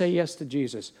 If we say yes to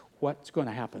Jesus, what's going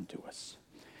to happen to us?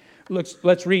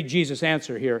 Let's read Jesus'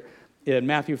 answer here in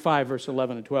Matthew 5, verse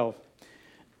 11 and 12.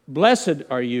 Blessed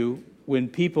are you when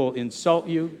people insult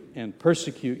you and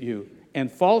persecute you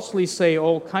and falsely say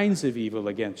all kinds of evil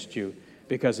against you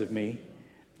because of me.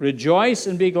 Rejoice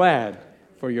and be glad,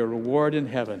 for your reward in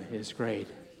heaven is great.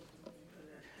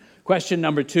 Question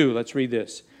number 2, let's read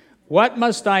this. What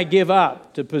must I give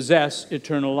up to possess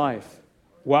eternal life?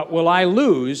 What will I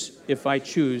lose if I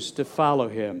choose to follow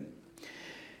him?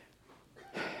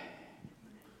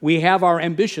 We have our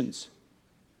ambitions.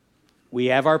 We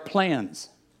have our plans.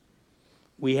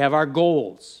 We have our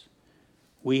goals.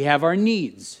 We have our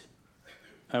needs.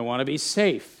 I want to be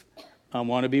safe. I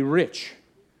want to be rich.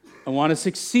 I want to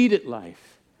succeed at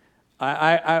life.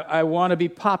 I want to be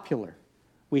popular.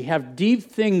 We have deep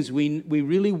things we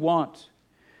really want.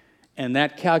 And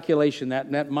that calculation,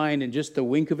 that mind, in just the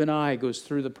wink of an eye, goes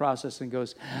through the process and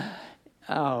goes,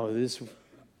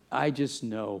 I just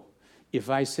know if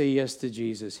I say yes to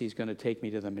Jesus, he's going to take me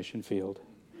to the mission field.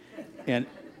 And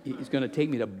he's going to take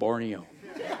me to Borneo.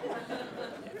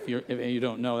 If you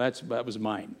don't know, that was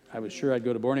mine. I was sure I'd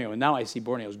go to Borneo, and now I see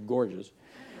Borneo's gorgeous.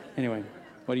 Anyway,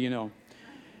 what do you know?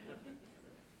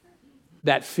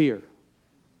 That fear.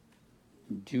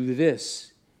 Do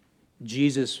this.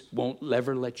 Jesus won't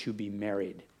ever let you be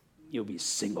married. You'll be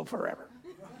single forever.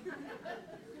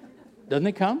 Doesn't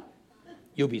it come?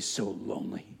 You'll be so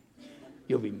lonely.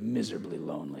 You'll be miserably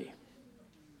lonely.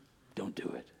 Don't do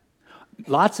it.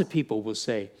 Lots of people will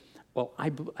say, well,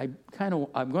 I'm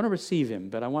going to receive him,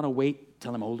 but I want to wait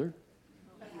till I'm older.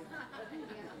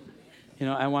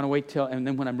 I want to wait till, and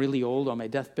then when I'm really old on my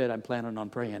deathbed, I'm planning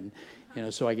on praying,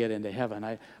 so I get into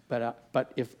heaven.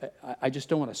 But if I just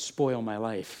don't want to spoil my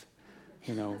life,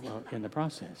 in the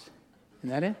process. Isn't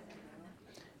that it?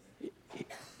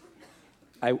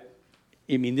 I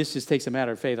mean, this just takes a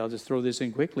matter of faith. I'll just throw this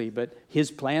in quickly, but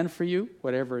his plan for you,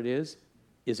 whatever it is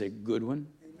a good one.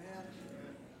 Amen.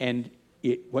 And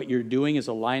what you're doing is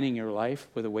aligning your life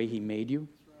with the way he made you.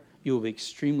 You will be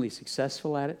extremely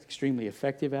successful at it, extremely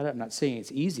effective at it. I'm not saying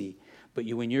it's easy, but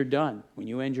when you're done, when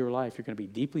you end your life, you're going to be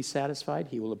deeply satisfied.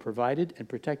 He will have provided and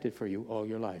protected for you all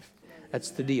your life. That's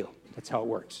the deal. That's how it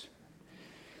works.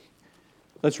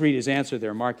 Let's read his answer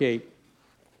there, Mark 8.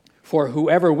 For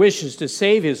whoever wishes to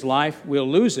save his life will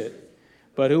lose it,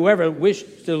 but whoever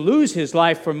wishes to lose his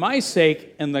life for my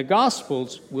sake and the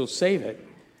gospel's will save it.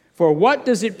 For what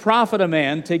does it profit a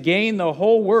man to gain the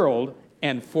whole world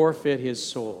and forfeit his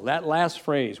soul? That last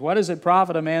phrase, what does it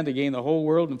profit a man to gain the whole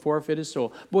world and forfeit his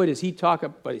soul? Boy, does he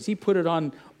put it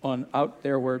on out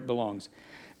there where it belongs.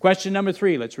 Question number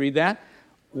 3, let's read that.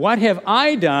 What have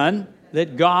I done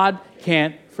that God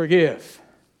can't forgive?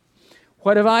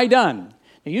 What have I done?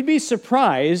 Now, you'd be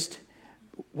surprised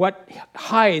what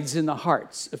hides in the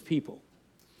hearts of people.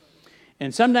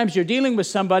 And sometimes you're dealing with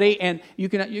somebody, and you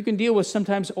can deal with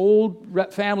sometimes old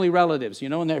family relatives,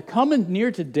 and they're coming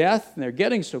near to death, and they're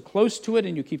getting so close to it,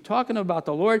 and you keep talking about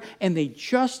the Lord, and they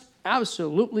just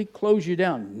absolutely close you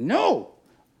down. No,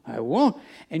 I won't.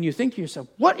 And you think to yourself,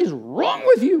 what is wrong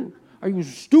with you? Are you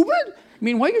stupid? I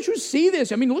mean, why don't you see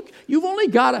this? I mean, look, you've only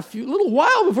got a little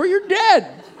while before you're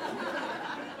dead.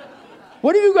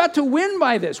 What have you got to win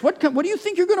by this? What do you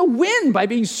think you're going to win by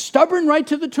being stubborn right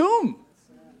to the tomb?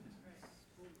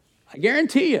 I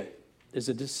guarantee you, there's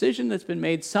a decision that's been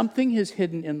made. Something is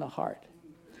hidden in the heart.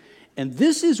 And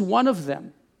this is one of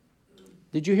them.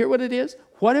 Did you hear what it is?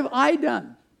 What have I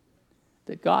done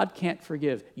that God can't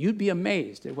forgive? You'd be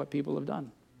amazed at what people have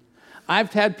done.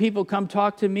 I've had people come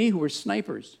talk to me who were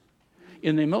snipers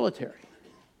in the military.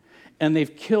 And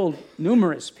they've killed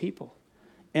numerous people.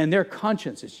 And their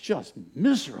conscience is just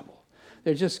miserable.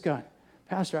 They're just going,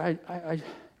 Pastor, I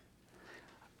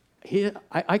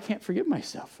can't forgive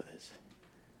myself for this.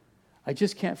 I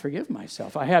just can't forgive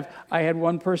myself. I had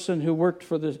one person who worked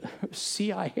for the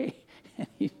CIA, and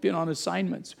he'd been on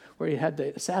assignments where he had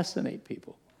to assassinate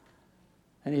people.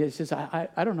 And he says, I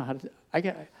don't know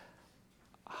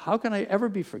how can I ever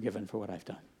be forgiven for what I've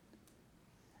done?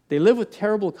 They live with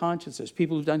terrible consciences,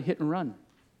 people who've done hit and run.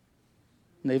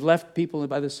 And they've left people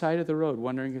by the side of the road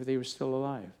wondering if they were still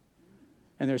alive.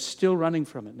 And they're still running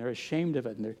from it, and they're ashamed of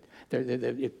it, and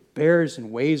it bears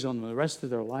and weighs on them the rest of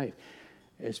their life.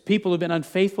 As people have been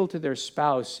unfaithful to their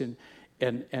spouse,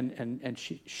 and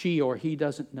she or he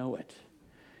doesn't know it.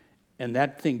 And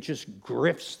that thing just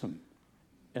grips them.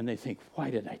 And they think,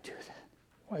 why did I do that?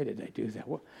 Why did I do that?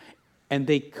 And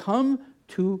they come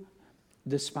to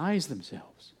despise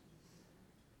themselves.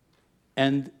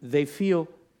 And they feel,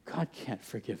 God can't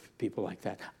forgive people like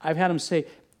that. I've had them say,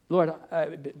 Lord,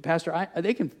 Pastor,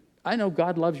 I know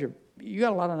God loves you. You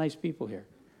got a lot of nice people here,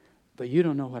 but you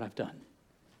don't know what I've done.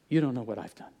 You don't know what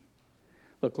I've done.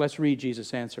 Look, let's read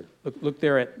Jesus' answer. Look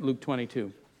there at Luke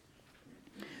 22.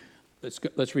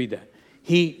 Let's read that.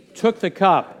 He took the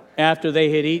cup after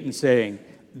they had eaten, saying,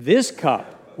 this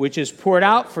cup, which is poured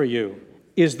out for you,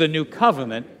 is the new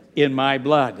covenant in my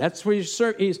blood. That's where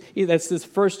that's this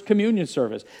first communion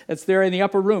service. That's there in the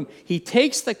upper room. He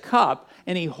takes the cup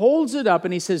and he holds it up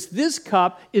and he says, this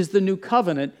cup is the new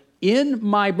covenant in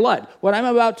my blood. What I'm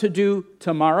about to do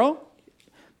tomorrow,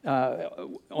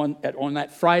 on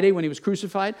that Friday when he was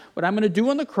crucified, what I'm going to do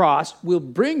on the cross will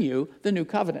bring you the new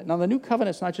covenant. Now, the new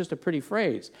covenant is not just a pretty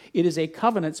phrase. It is a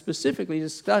covenant specifically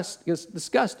discussed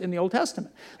in the Old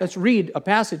Testament. Let's read a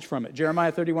passage from it,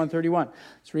 Jeremiah 31:31.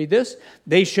 Let's read this.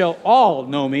 They shall all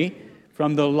know me,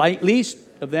 from the least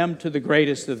of them to the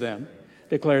greatest of them,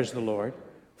 declares the Lord.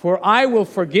 For I will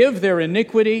forgive their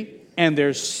iniquity, and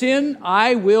their sin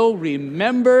I will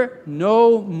remember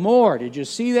no more. Did you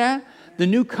see that? The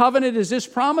new covenant is this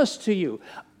promise to you.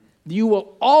 You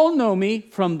will all know me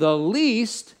from the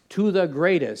least to the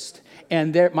greatest.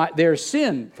 And their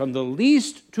sin, from the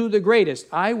least to the greatest,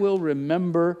 I will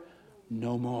remember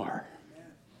no more.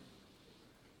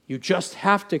 You just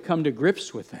have to come to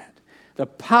grips with that. The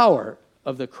power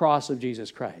of the cross of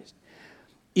Jesus Christ.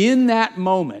 In that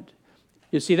moment,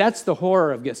 you see, that's the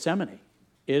horror of Gethsemane.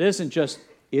 It isn't,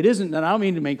 and I don't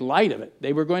mean to make light of it.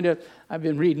 They were going to, I've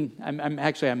been reading,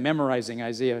 I'm memorizing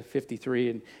Isaiah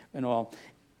 53 and all.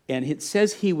 And it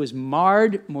says he was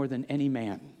marred more than any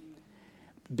man,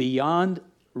 beyond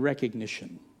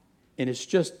recognition. And it's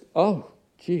just, oh,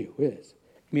 gee whiz.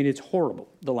 I mean, it's horrible,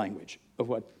 the language of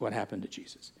what happened to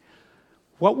Jesus.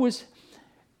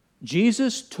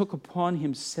 Jesus took upon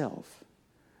himself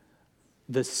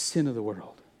the sin of the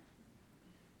world.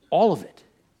 All of it.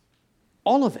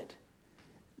 All of it.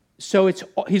 So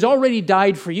he's already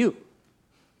died for you.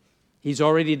 He's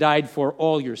already died for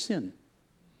all your sin.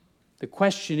 The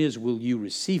question is, will you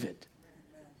receive it?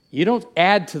 You don't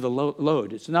add to the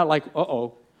load. It's not like,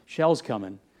 shell's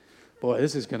coming. Boy,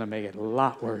 this is going to make it a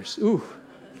lot worse. Ooh.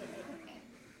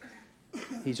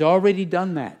 He's already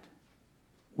done that.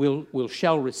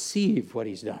 Shall receive what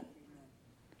he's done.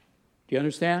 Do you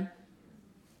understand?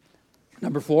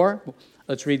 Number 4,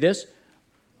 let's read this.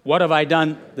 What have I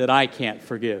done that I can't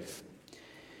forgive?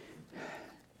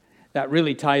 That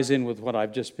really ties in with what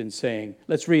I've just been saying.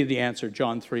 Let's read the answer,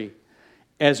 John 3.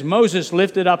 As Moses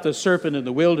lifted up the serpent in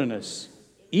the wilderness,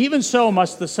 even so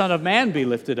must the Son of Man be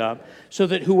lifted up, so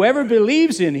that whoever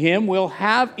believes in him will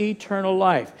have eternal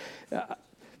life.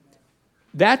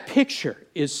 That picture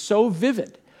is so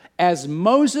vivid. As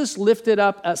Moses lifted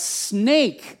up a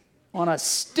snake on a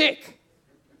stick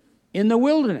in the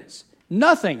wilderness.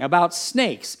 Nothing about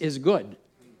snakes is good.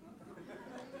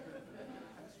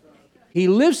 He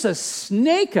lifts a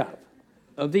snake up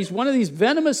of one of these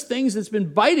venomous things that's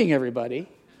been biting everybody,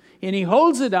 and he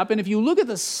holds it up, and if you look at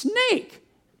the snake,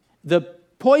 the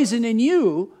poison in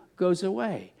you goes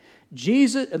away.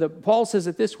 Paul says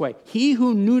it this way, he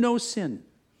who knew no sin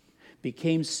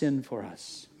became sin for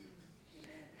us.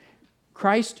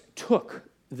 Christ took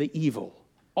the evil,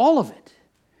 all of it.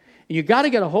 And you got to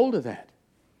get a hold of that.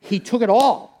 He took it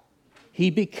all.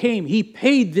 He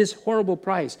paid this horrible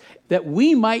price that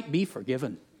we might be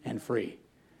forgiven and free.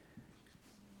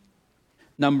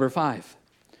 Number 5.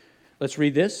 Let's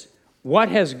read this. What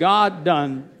has God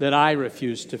done that I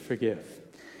refuse to forgive?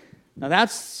 Now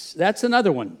that's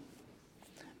another one.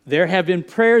 There have been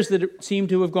prayers that seem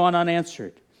to have gone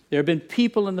unanswered. There have been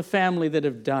people in the family that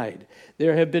have died.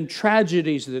 There have been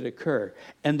tragedies that occur.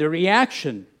 And the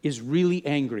reaction is really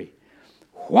angry.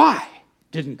 Why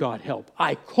didn't God help?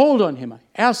 I called on him. I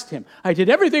asked him. I did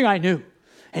everything I knew.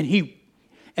 And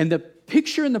the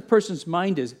picture in the person's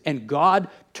mind is, and God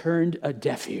turned a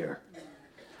deaf ear.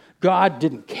 God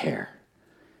didn't care.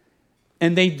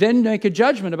 And they then make a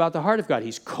judgment about the heart of God.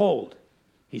 He's cold.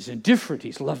 He's indifferent.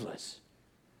 He's loveless.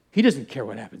 He doesn't care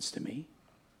what happens to me.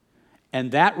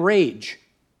 And that rage,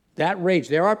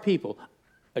 there are people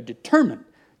determined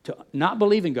to not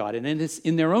believe in God. And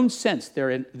in their own sense,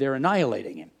 they're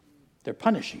annihilating him. They're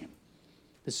punishing him.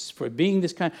 This is for being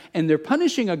this kind. And they're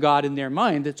punishing a God in their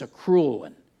mind that's a cruel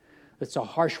one. That's a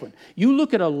harsh one. You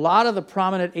look at a lot of the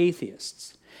prominent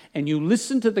atheists, and you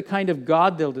listen to the kind of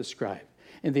God they'll describe.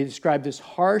 And they describe this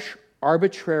harsh,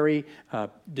 arbitrary,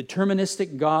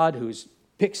 deterministic God who's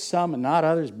picks some and not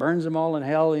others, burns them all in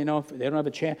hell, if they don't have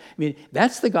a chance. I mean,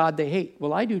 that's the God they hate.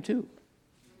 Well, I do too.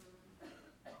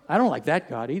 I don't like that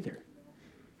God either.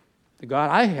 The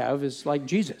God I have is like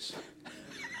Jesus.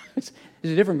 It's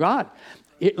a different God.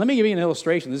 Let me give you an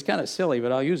illustration. This is kind of silly,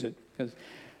 but I'll use it. Because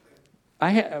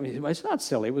it's not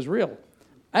silly. It was real.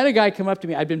 I had a guy come up to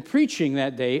me. I'd been preaching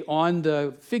that day on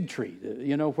the fig tree,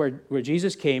 where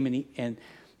Jesus came, and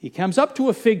he comes up to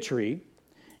a fig tree,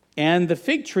 and the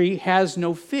fig tree has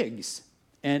no figs.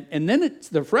 And then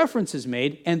the reference is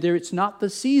made, and it's not the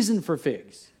season for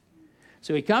figs.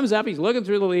 So he comes up, he's looking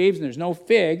through the leaves, and there's no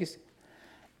figs,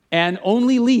 and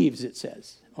only leaves, it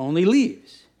says. Only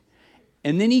leaves.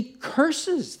 And then he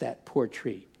curses that poor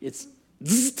tree. It's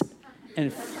zzzt,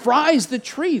 and fries the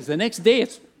trees. The next day,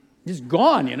 it's just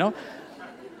gone,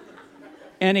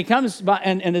 And he comes by,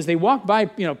 and as they walk by,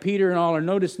 Peter and all are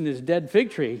noticing this dead fig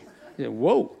tree. He said,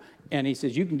 whoa. And he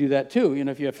says, you can do that too,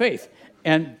 if you have faith.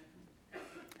 And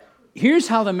here's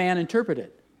how the man interpreted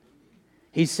it.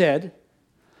 He said,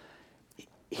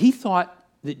 he thought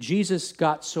that Jesus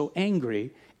got so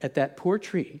angry at that poor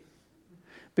tree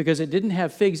because it didn't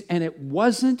have figs, and it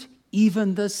wasn't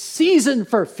even the season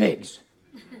for figs.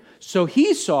 So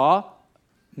he saw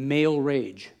male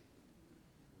rage.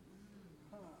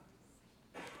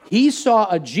 He saw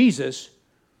a Jesus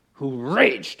who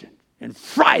raged and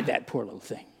fried that poor little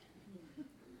thing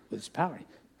with his power.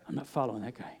 I'm not following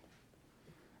that guy.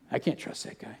 I can't trust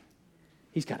that guy.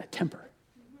 He's got a temper.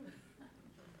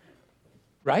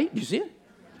 Right? You see it?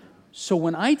 So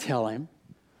when I tell him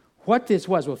what this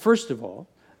was, well, first of all,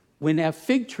 when a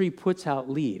fig tree puts out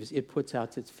leaves, it puts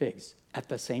out its figs at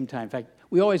the same time. In fact,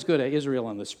 we always go to Israel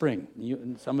in the spring.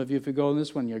 Some of you, if you go on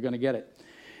this one, you're going to get it.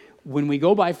 When we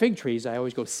go by fig trees, I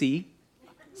always go, see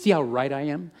how right I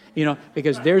am?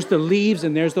 Because there's the leaves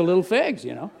and there's the little figs,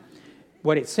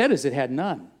 What it said is it had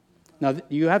none. Now,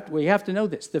 we have to know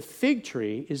this. The fig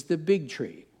tree is the big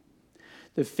tree.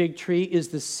 The fig tree is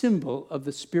the symbol of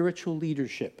the spiritual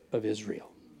leadership of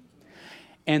Israel.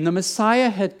 And the Messiah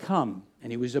had come,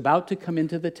 and he was about to come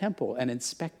into the temple and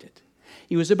inspect it.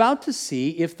 He was about to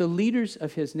see if the leaders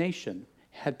of his nation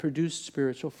had produced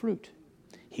spiritual fruit.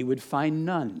 He would find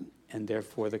none, and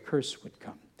therefore the curse would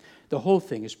come. The whole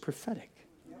thing is prophetic.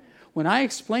 When I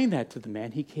explained that to the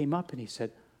man, he came up and he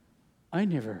said, I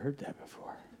never heard that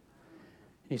before.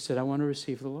 And he said, I want to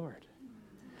receive the Lord.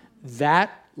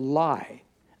 That lie,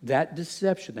 that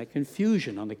deception, that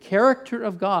confusion on the character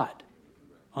of God,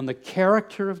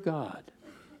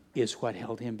 is what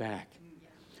held him back.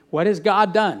 What has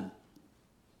God done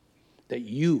that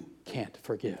you can't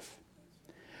forgive?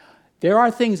 There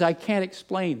are things I can't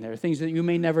explain. There are things that you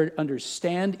may never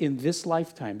understand in this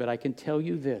lifetime, but I can tell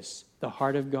you this, the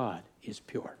heart of God is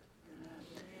pure.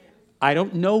 I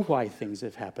don't know why things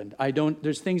have happened.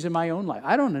 There's things in my own life.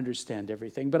 I don't understand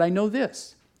everything, but I know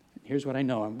this. Here's what I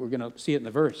know. We're going to see it in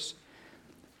the verse.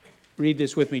 Read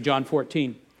this with me, John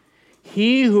 14.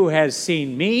 He who has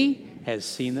seen me has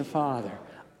seen the Father.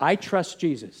 I trust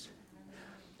Jesus.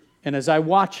 And as I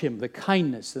watch him, the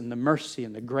kindness and the mercy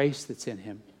and the grace that's in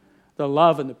him, the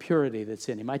love and the purity that's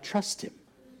in him, I trust him.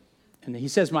 And he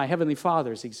says, my heavenly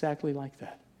Father is exactly like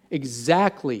that.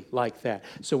 Exactly like that.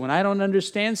 So when I don't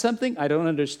understand something, I don't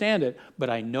understand it, but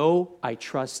I know I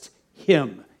trust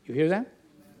him. You hear that?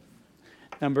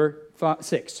 Number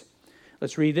 6.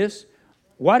 Let's read this.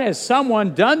 What has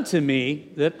someone done to me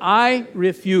that I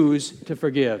refuse to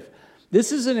forgive?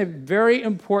 This is a very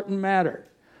important matter.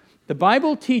 The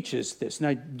Bible teaches this.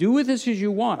 Now, do with this as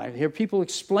you want. I hear people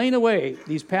explain away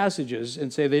these passages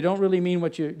and say they don't really mean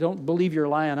what you don't believe your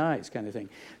lion eyes kind of thing.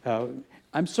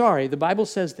 I'm sorry, the Bible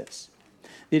says this,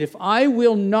 that if I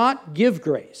will not give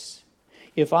grace,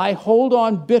 if I hold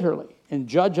on bitterly and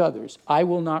judge others, I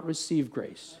will not receive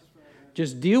grace.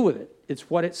 Just deal with it. It's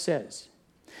what it says.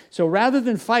 So rather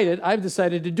than fight it, I've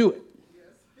decided to do it.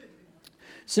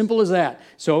 Simple as that.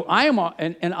 So I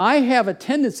have a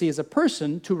tendency as a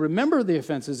person to remember the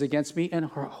offenses against me and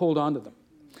hold on to them.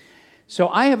 So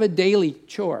I have a daily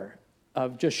chore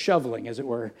of just shoveling, as it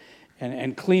were,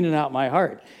 and cleaning out my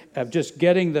heart, of just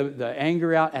getting the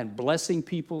anger out and blessing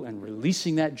people and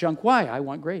releasing that junk. Why? I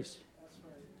want grace.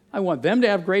 I want them to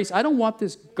have grace. I don't want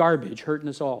this garbage hurting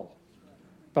us all.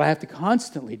 But I have to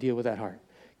constantly deal with that heart.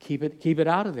 Keep it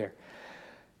out of there.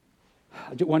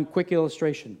 One quick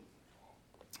illustration.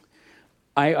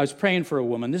 I was praying for a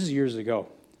woman. This is years ago.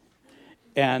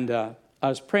 And I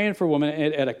was praying for a woman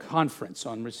at a conference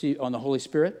on the Holy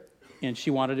Spirit. And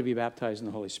she wanted to be baptized in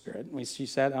the Holy Spirit. She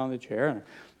sat down in the chair. And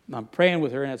I'm praying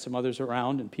with her and had some others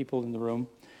around and people in the room.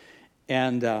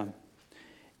 And,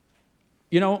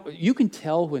 you can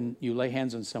tell when you lay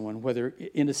hands on someone, whether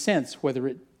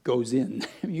it goes in.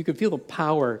 You can feel the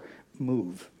power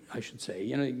move, I should say.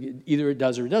 Either it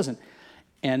does or it doesn't.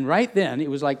 And right then, it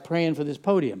was like praying for this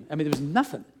podium. I mean, there was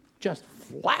nothing, just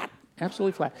flat,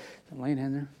 absolutely flat. I'm laying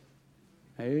hand there.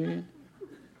 Hey.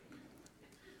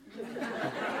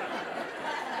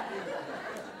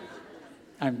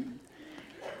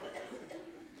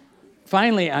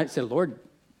 Finally, I said, Lord,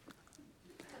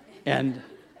 and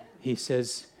he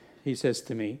says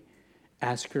to me,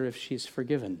 ask her if she's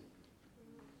forgiven.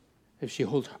 If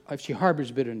she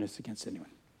harbors bitterness against anyone.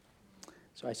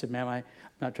 So I said, ma'am, I'm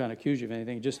not trying to accuse you of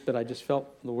anything, but I just felt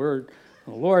the word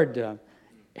from the Lord.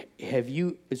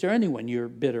 Is there anyone you're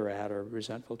bitter at or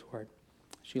resentful toward?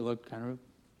 She looked kind of,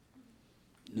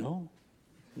 no,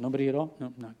 nobody at all?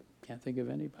 No, can't think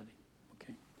of anybody.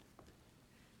 Okay.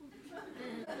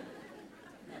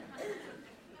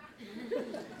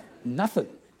 Nothing,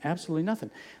 absolutely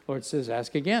nothing. Lord says,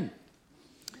 ask again.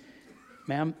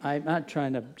 Ma'am, I'm not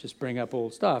trying to just bring up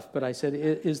old stuff, but I said,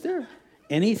 is there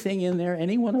anything in there,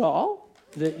 anyone at all,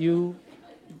 that you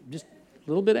just a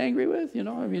little bit angry with? You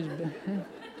know, I mean,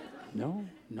 no,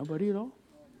 nobody at all.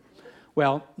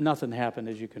 Well, nothing happened,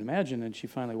 as you can imagine, and she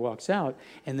finally walks out.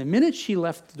 And the minute she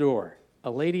left the door,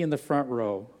 a lady in the front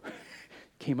row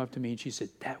came up to me and she said,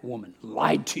 that woman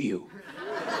lied to you.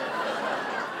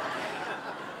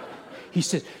 He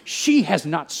said, she has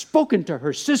not spoken to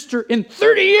her sister in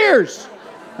 30 years.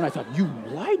 And I thought, you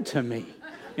lied to me.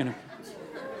 You know.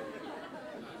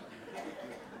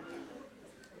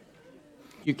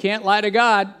 You can't lie to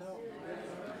God.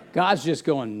 God's just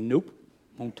going, nope,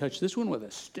 won't touch this one with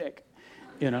a stick.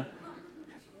 You know.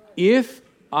 If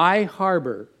I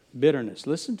harbor bitterness,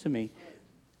 listen to me,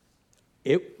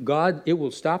 it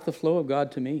will stop the flow of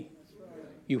God to me.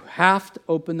 You have to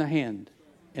open the hand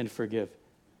and forgive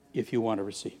if you want to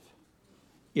receive.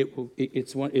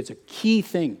 It's a key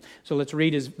thing. So let's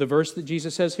read the verse that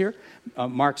Jesus says here,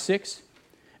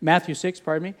 Matthew 6,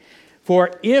 pardon me.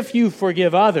 For if you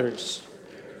forgive others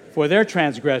for their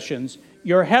transgressions,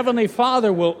 your heavenly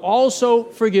Father will also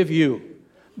forgive you.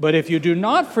 But if you do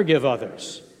not forgive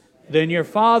others, then your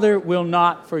Father will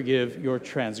not forgive your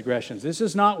transgressions. This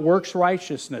is not works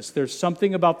righteousness. There's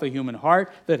something about the human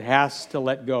heart that has to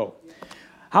let go.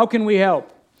 How can we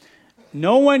help?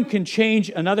 No one can change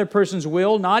another person's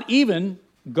will, not even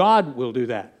God will do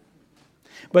that.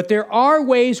 But there are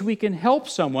ways we can help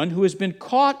someone who has been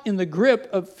caught in the grip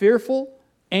of fearful,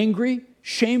 angry,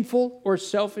 shameful, or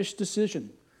selfish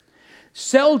decision.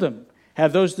 Seldom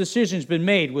have those decisions been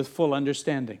made with full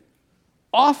understanding.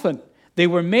 Often, they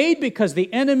were made because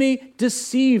the enemy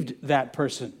deceived that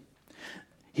person.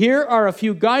 Here are a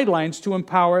few guidelines to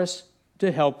empower us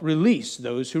to help release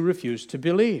those who refuse to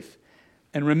believe.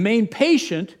 And remain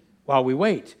patient while we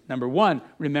wait. Number one,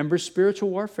 remember spiritual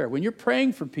warfare. When you're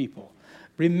praying for people,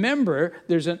 remember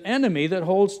there's an enemy that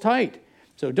holds tight.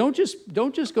 So don't just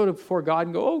go before God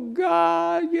and go, oh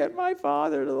God, get my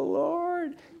father to the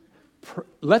Lord.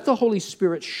 Let the Holy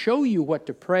Spirit show you what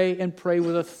to pray, and pray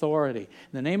with authority.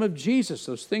 In the name of Jesus,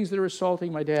 those things that are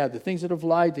assaulting my dad, the things that have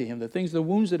lied to him, the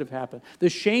wounds that have happened, the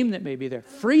shame that may be there,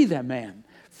 free that man.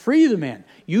 Free the man.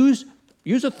 Use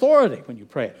authority when you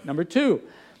pray it. Number two,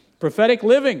 prophetic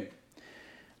living.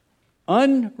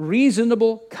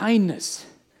 Unreasonable kindness.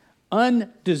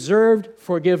 Undeserved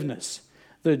forgiveness.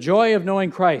 The joy of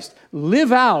knowing Christ.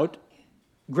 Live out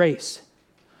grace.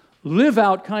 Live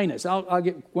out kindness. I'll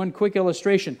get one quick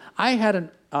illustration. I had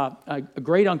a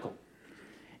great uncle.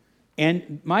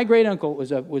 And my great uncle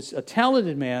was a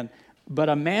talented man, but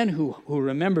a man who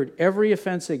remembered every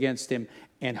offense against him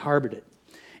and harbored it.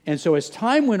 And so as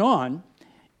time went on,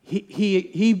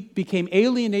 he became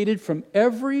alienated from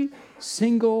every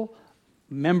single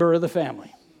member of the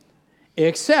family,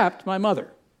 except my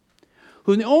mother,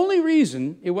 who the only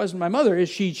reason it wasn't my mother is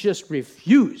she just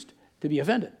refused to be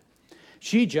offended.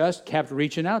 She just kept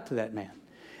reaching out to that man.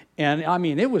 And I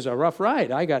mean, it was a rough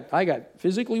ride. I got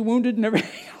physically wounded and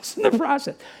everything else in the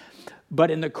process. But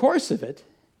in the course of it,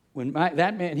 when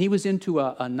that man, he was into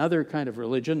another kind of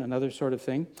religion, another sort of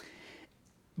thing.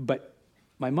 But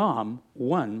my mom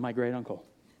won my great uncle.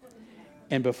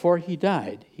 And before he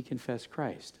died, he confessed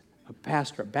Christ. A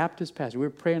pastor, a Baptist pastor. We were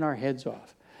praying our heads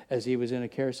off as he was in a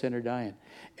care center dying.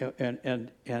 And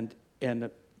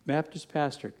the Baptist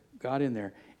pastor got in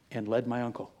there and led my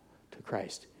uncle to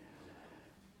Christ.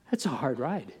 That's a hard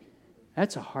ride.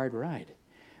 That's a hard ride.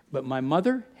 But my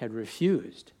mother had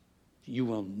refused. You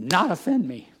will not offend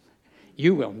me.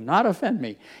 You will not offend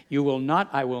me.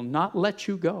 I will not let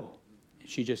you go.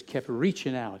 She just kept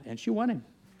reaching out, and she won him.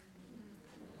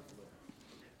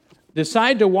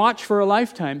 Decide to watch for a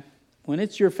lifetime. When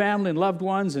it's your family and loved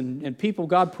ones and people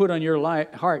God put on your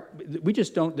heart, we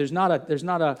just don't. There's not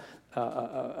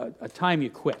a time you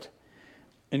quit.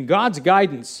 In God's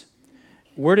guidance,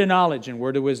 word of knowledge and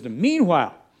word of wisdom.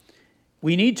 Meanwhile,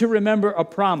 we need to remember a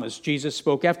promise Jesus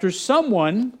spoke after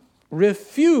someone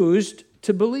refused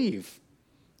to believe.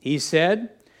 He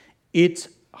said, "It's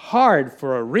hard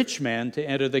for a rich man to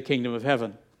enter the kingdom of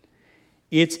heaven.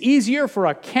 It's easier for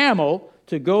a camel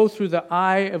to go through the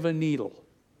eye of a needle."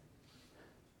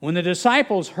 When the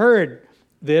disciples heard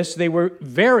this, they were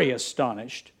very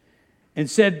astonished and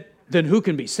said, "Then who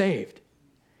can be saved?"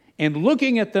 And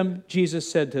looking at them, Jesus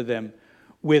said to them,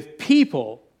 with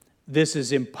people, this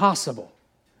is impossible,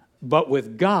 but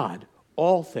with God,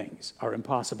 all things are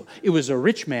impossible. It was a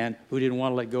rich man who didn't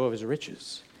want to let go of his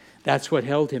riches. That's what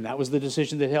held him. That was the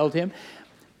decision that held him.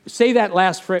 Say that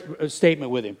last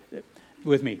statement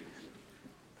with me.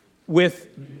 With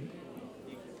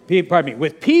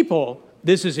people,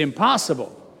 this is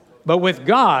impossible. But with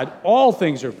God, all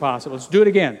things are possible. Let's do it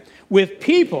again. With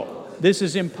people, this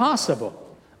is impossible.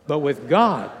 But with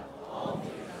God,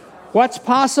 what's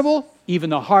possible? Even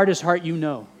the hardest heart you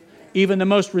know. Even the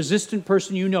most resistant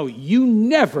person you know. You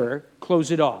never close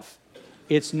it off.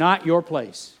 It's not your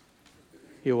place.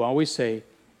 He'll always say,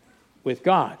 with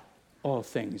God, all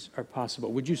things are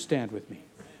possible. Would you stand with me?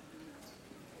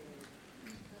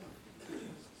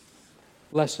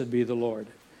 Blessed be the Lord.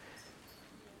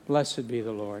 Blessed be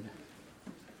the Lord.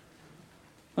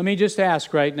 Let me just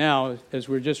ask right now, as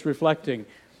we're just reflecting,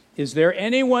 is there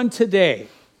anyone today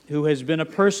who has been a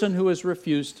person who has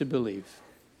refused to believe?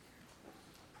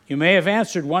 You may have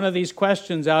answered one of these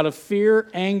questions out of fear,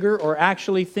 anger, or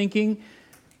actually thinking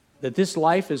that this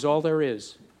life is all there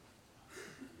is.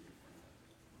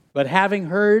 But having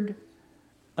heard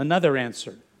another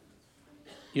answer,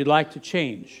 you'd like to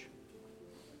change.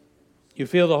 You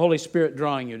feel the Holy Spirit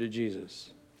drawing you to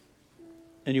Jesus,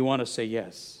 and you want to say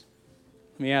yes.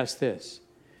 Let me ask this.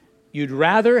 You'd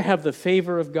rather have the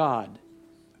favor of God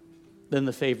than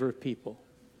the favor of people.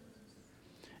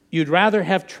 You'd rather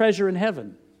have treasure in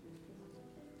heaven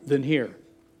than here.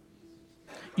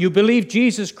 You believe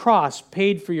Jesus' cross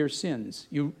paid for your sins.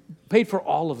 You paid for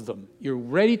all of them. You're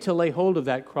ready to lay hold of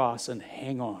that cross and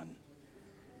hang on.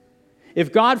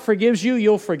 If God forgives you,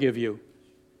 you'll forgive you.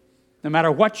 No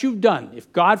matter what you've done,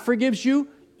 if God forgives you,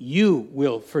 you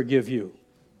will forgive you.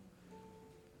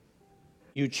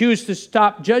 You choose to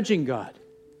stop judging God.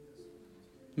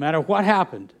 No matter what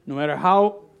happened, no matter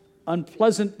how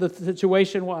unpleasant the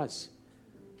situation was,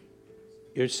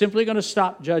 you're simply going to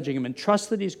stop judging Him and trust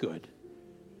that He's good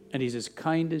and He's as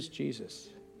kind as Jesus.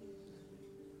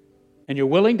 And you're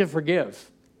willing to forgive.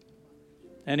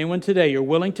 Anyone today, you're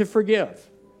willing to forgive,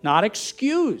 not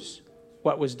excuse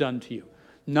what was done to you.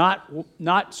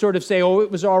 Not sort of say, oh, it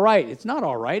was all right. It's not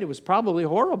all right. It was probably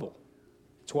horrible.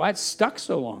 That's why it's stuck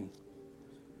so long.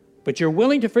 But you're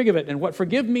willing to forgive it. And what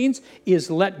forgive means is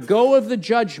let go of the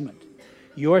judgment.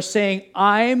 You're saying,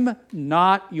 I'm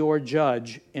not your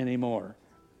judge anymore.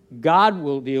 God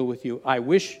will deal with you. I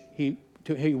wish He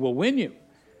will win you,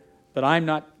 but I'm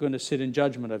not going to sit in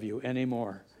judgment of you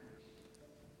anymore.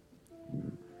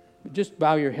 Just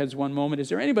bow your heads one moment. Is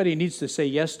there anybody who needs to say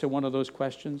yes to one of those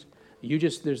questions?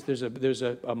 There's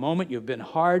a moment you've been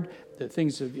hard, that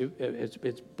things have,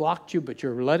 it's blocked you, but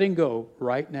you're letting go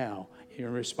right now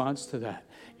in response to that.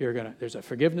 There's a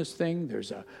forgiveness thing.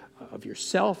 There's of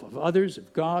yourself, of others,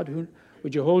 of God.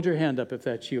 Would you hold your hand up if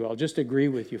that's you? I'll just agree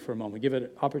with you for a moment. Give it an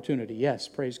opportunity. Yes,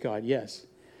 praise God. Yes,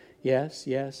 yes,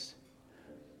 yes.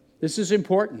 This is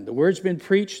important. The word's been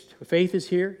preached. Faith is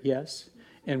here. Yes,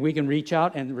 and we can reach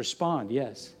out and respond.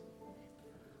 Yes.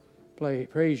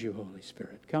 Praise you, Holy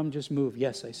Spirit. Come, just move.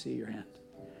 Yes, I see your hand.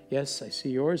 Yes, I see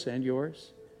yours and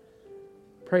yours.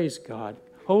 Praise God.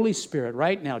 Holy Spirit,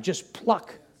 right now, just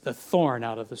pluck the thorn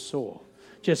out of the soul.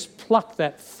 Just pluck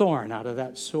that thorn out of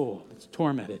that soul that's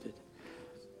tormented it.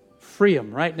 Free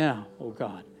them right now, oh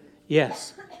God.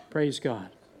 Yes, praise God.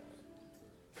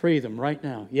 Free them right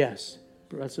now. Yes,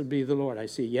 blessed be the Lord. I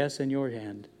see yes in your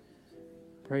hand.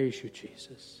 Praise you,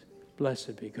 Jesus.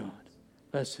 Blessed be God.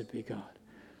 Blessed be God.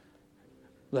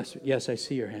 Blessed. Yes, I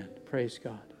see your hand. Praise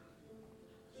God.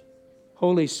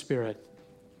 Holy Spirit,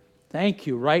 thank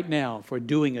you right now for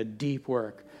doing a deep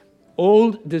work.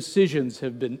 Old decisions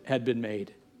had been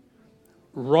made.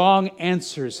 Wrong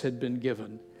answers had been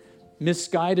given.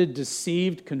 Misguided,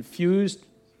 deceived, confused,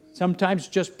 sometimes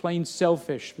just plain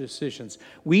selfish decisions.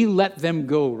 We let them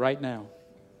go right now.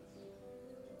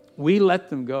 We let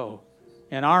them go.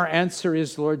 And our answer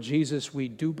is, Lord Jesus, we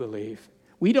do believe.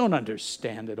 We don't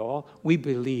understand it all. We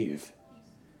believe.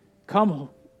 Come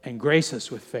and grace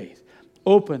us with faith.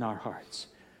 Open our hearts.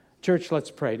 Church, let's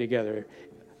pray together.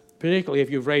 Particularly if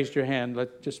you've raised your hand,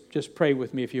 just pray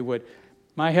with me if you would.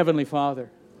 My Heavenly Father,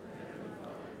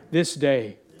 this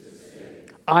day,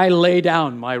 I lay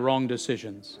down my wrong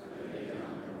decisions.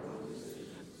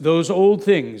 Those old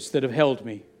things that have held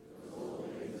me.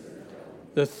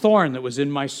 The thorn that was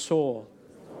in my soul.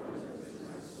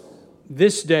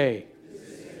 This day,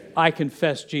 I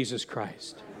confess Jesus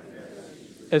Christ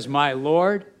as my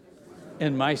Lord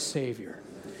and my Savior.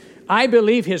 I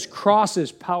believe His cross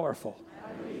is powerful.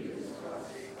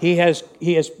 He has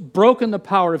broken the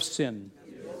power of sin.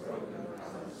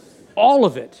 All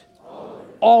of it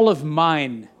all of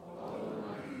mine.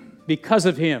 Because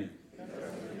of him,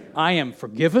 I am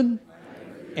forgiven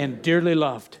and dearly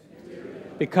loved.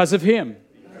 Because of him,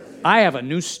 I have a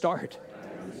new start.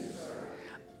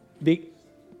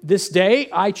 This day,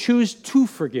 I choose to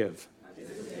forgive.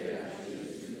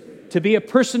 To be a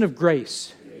person of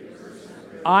grace.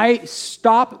 I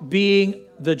stop being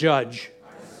the judge.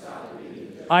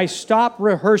 I stop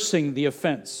rehearsing the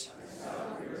offense.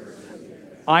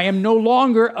 I am no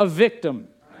longer a victim.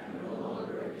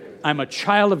 I'm a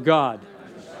child of God.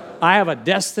 I have a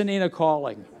destiny and a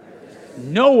calling.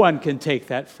 No one can take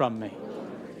that from me.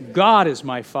 God is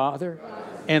my Father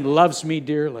and loves me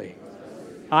dearly.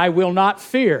 I will not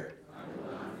fear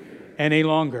any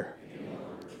longer.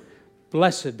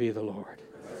 Blessed be the Lord.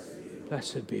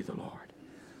 Blessed be the Lord.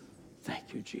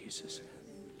 Thank you, Jesus.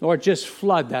 Lord, just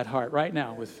flood that heart right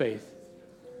now with faith.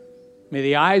 May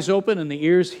the eyes open and the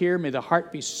ears hear. May the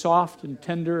heart be soft and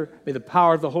tender. May the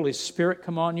power of the Holy Spirit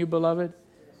come on you, beloved.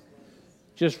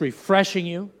 Just refreshing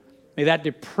you. May that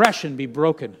depression be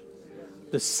broken.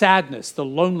 The sadness, the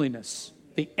loneliness,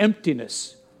 the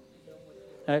emptiness.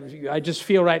 I just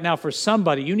feel right now for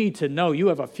somebody, you need to know you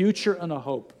have a future and a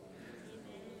hope.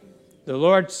 The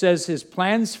Lord says his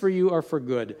plans for you are for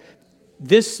good.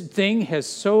 This thing has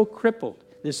so crippled.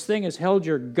 This thing has held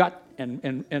your gut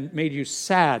and made you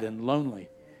sad and lonely.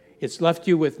 It's left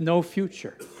you with no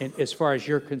future as far as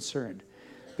you're concerned.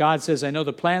 God says, I know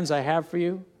the plans I have for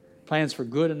you, plans for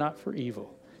good and not for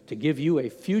evil, to give you a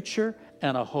future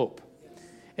and a hope.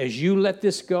 As you let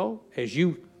this go, as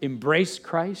you embrace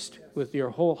Christ with your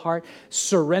whole heart,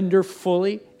 surrender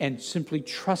fully and simply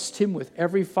trust him with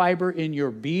every fiber in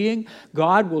your being,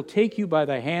 God will take you by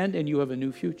the hand and you have a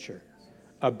new future,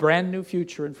 a brand new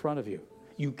future in front of you.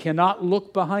 You cannot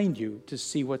look behind you to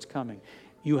see what's coming.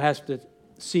 You have to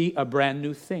see a brand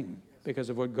new thing because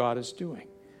of what God is doing.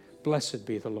 Blessed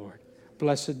be the Lord.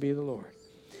 Blessed be the Lord.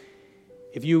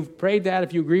 If you've prayed that,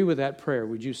 if you agree with that prayer,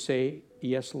 would you say,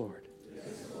 yes, Lord? Yes,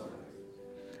 Lord.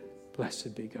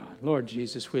 Blessed be God. Lord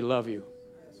Jesus, we love you.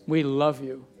 We love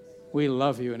you. We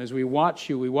love you. And as we watch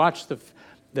you, we watch the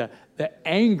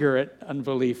anger at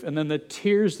unbelief and then the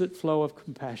tears that flow of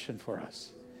compassion for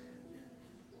us.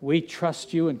 We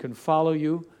trust you and can follow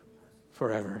you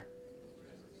forever.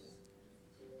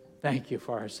 Thank you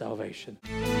for our salvation.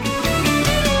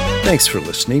 Thanks for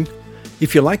listening.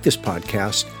 If you like this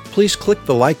podcast, please click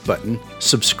the like button,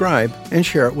 subscribe, and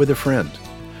share it with a friend.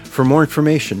 For more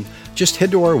information, just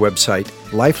head to our website,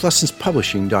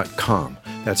 lifelessonspublishing.com.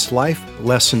 That's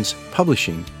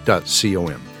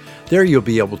lifelessonspublishing.com. There you'll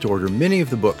be able to order many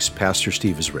of the books Pastor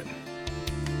Steve has written.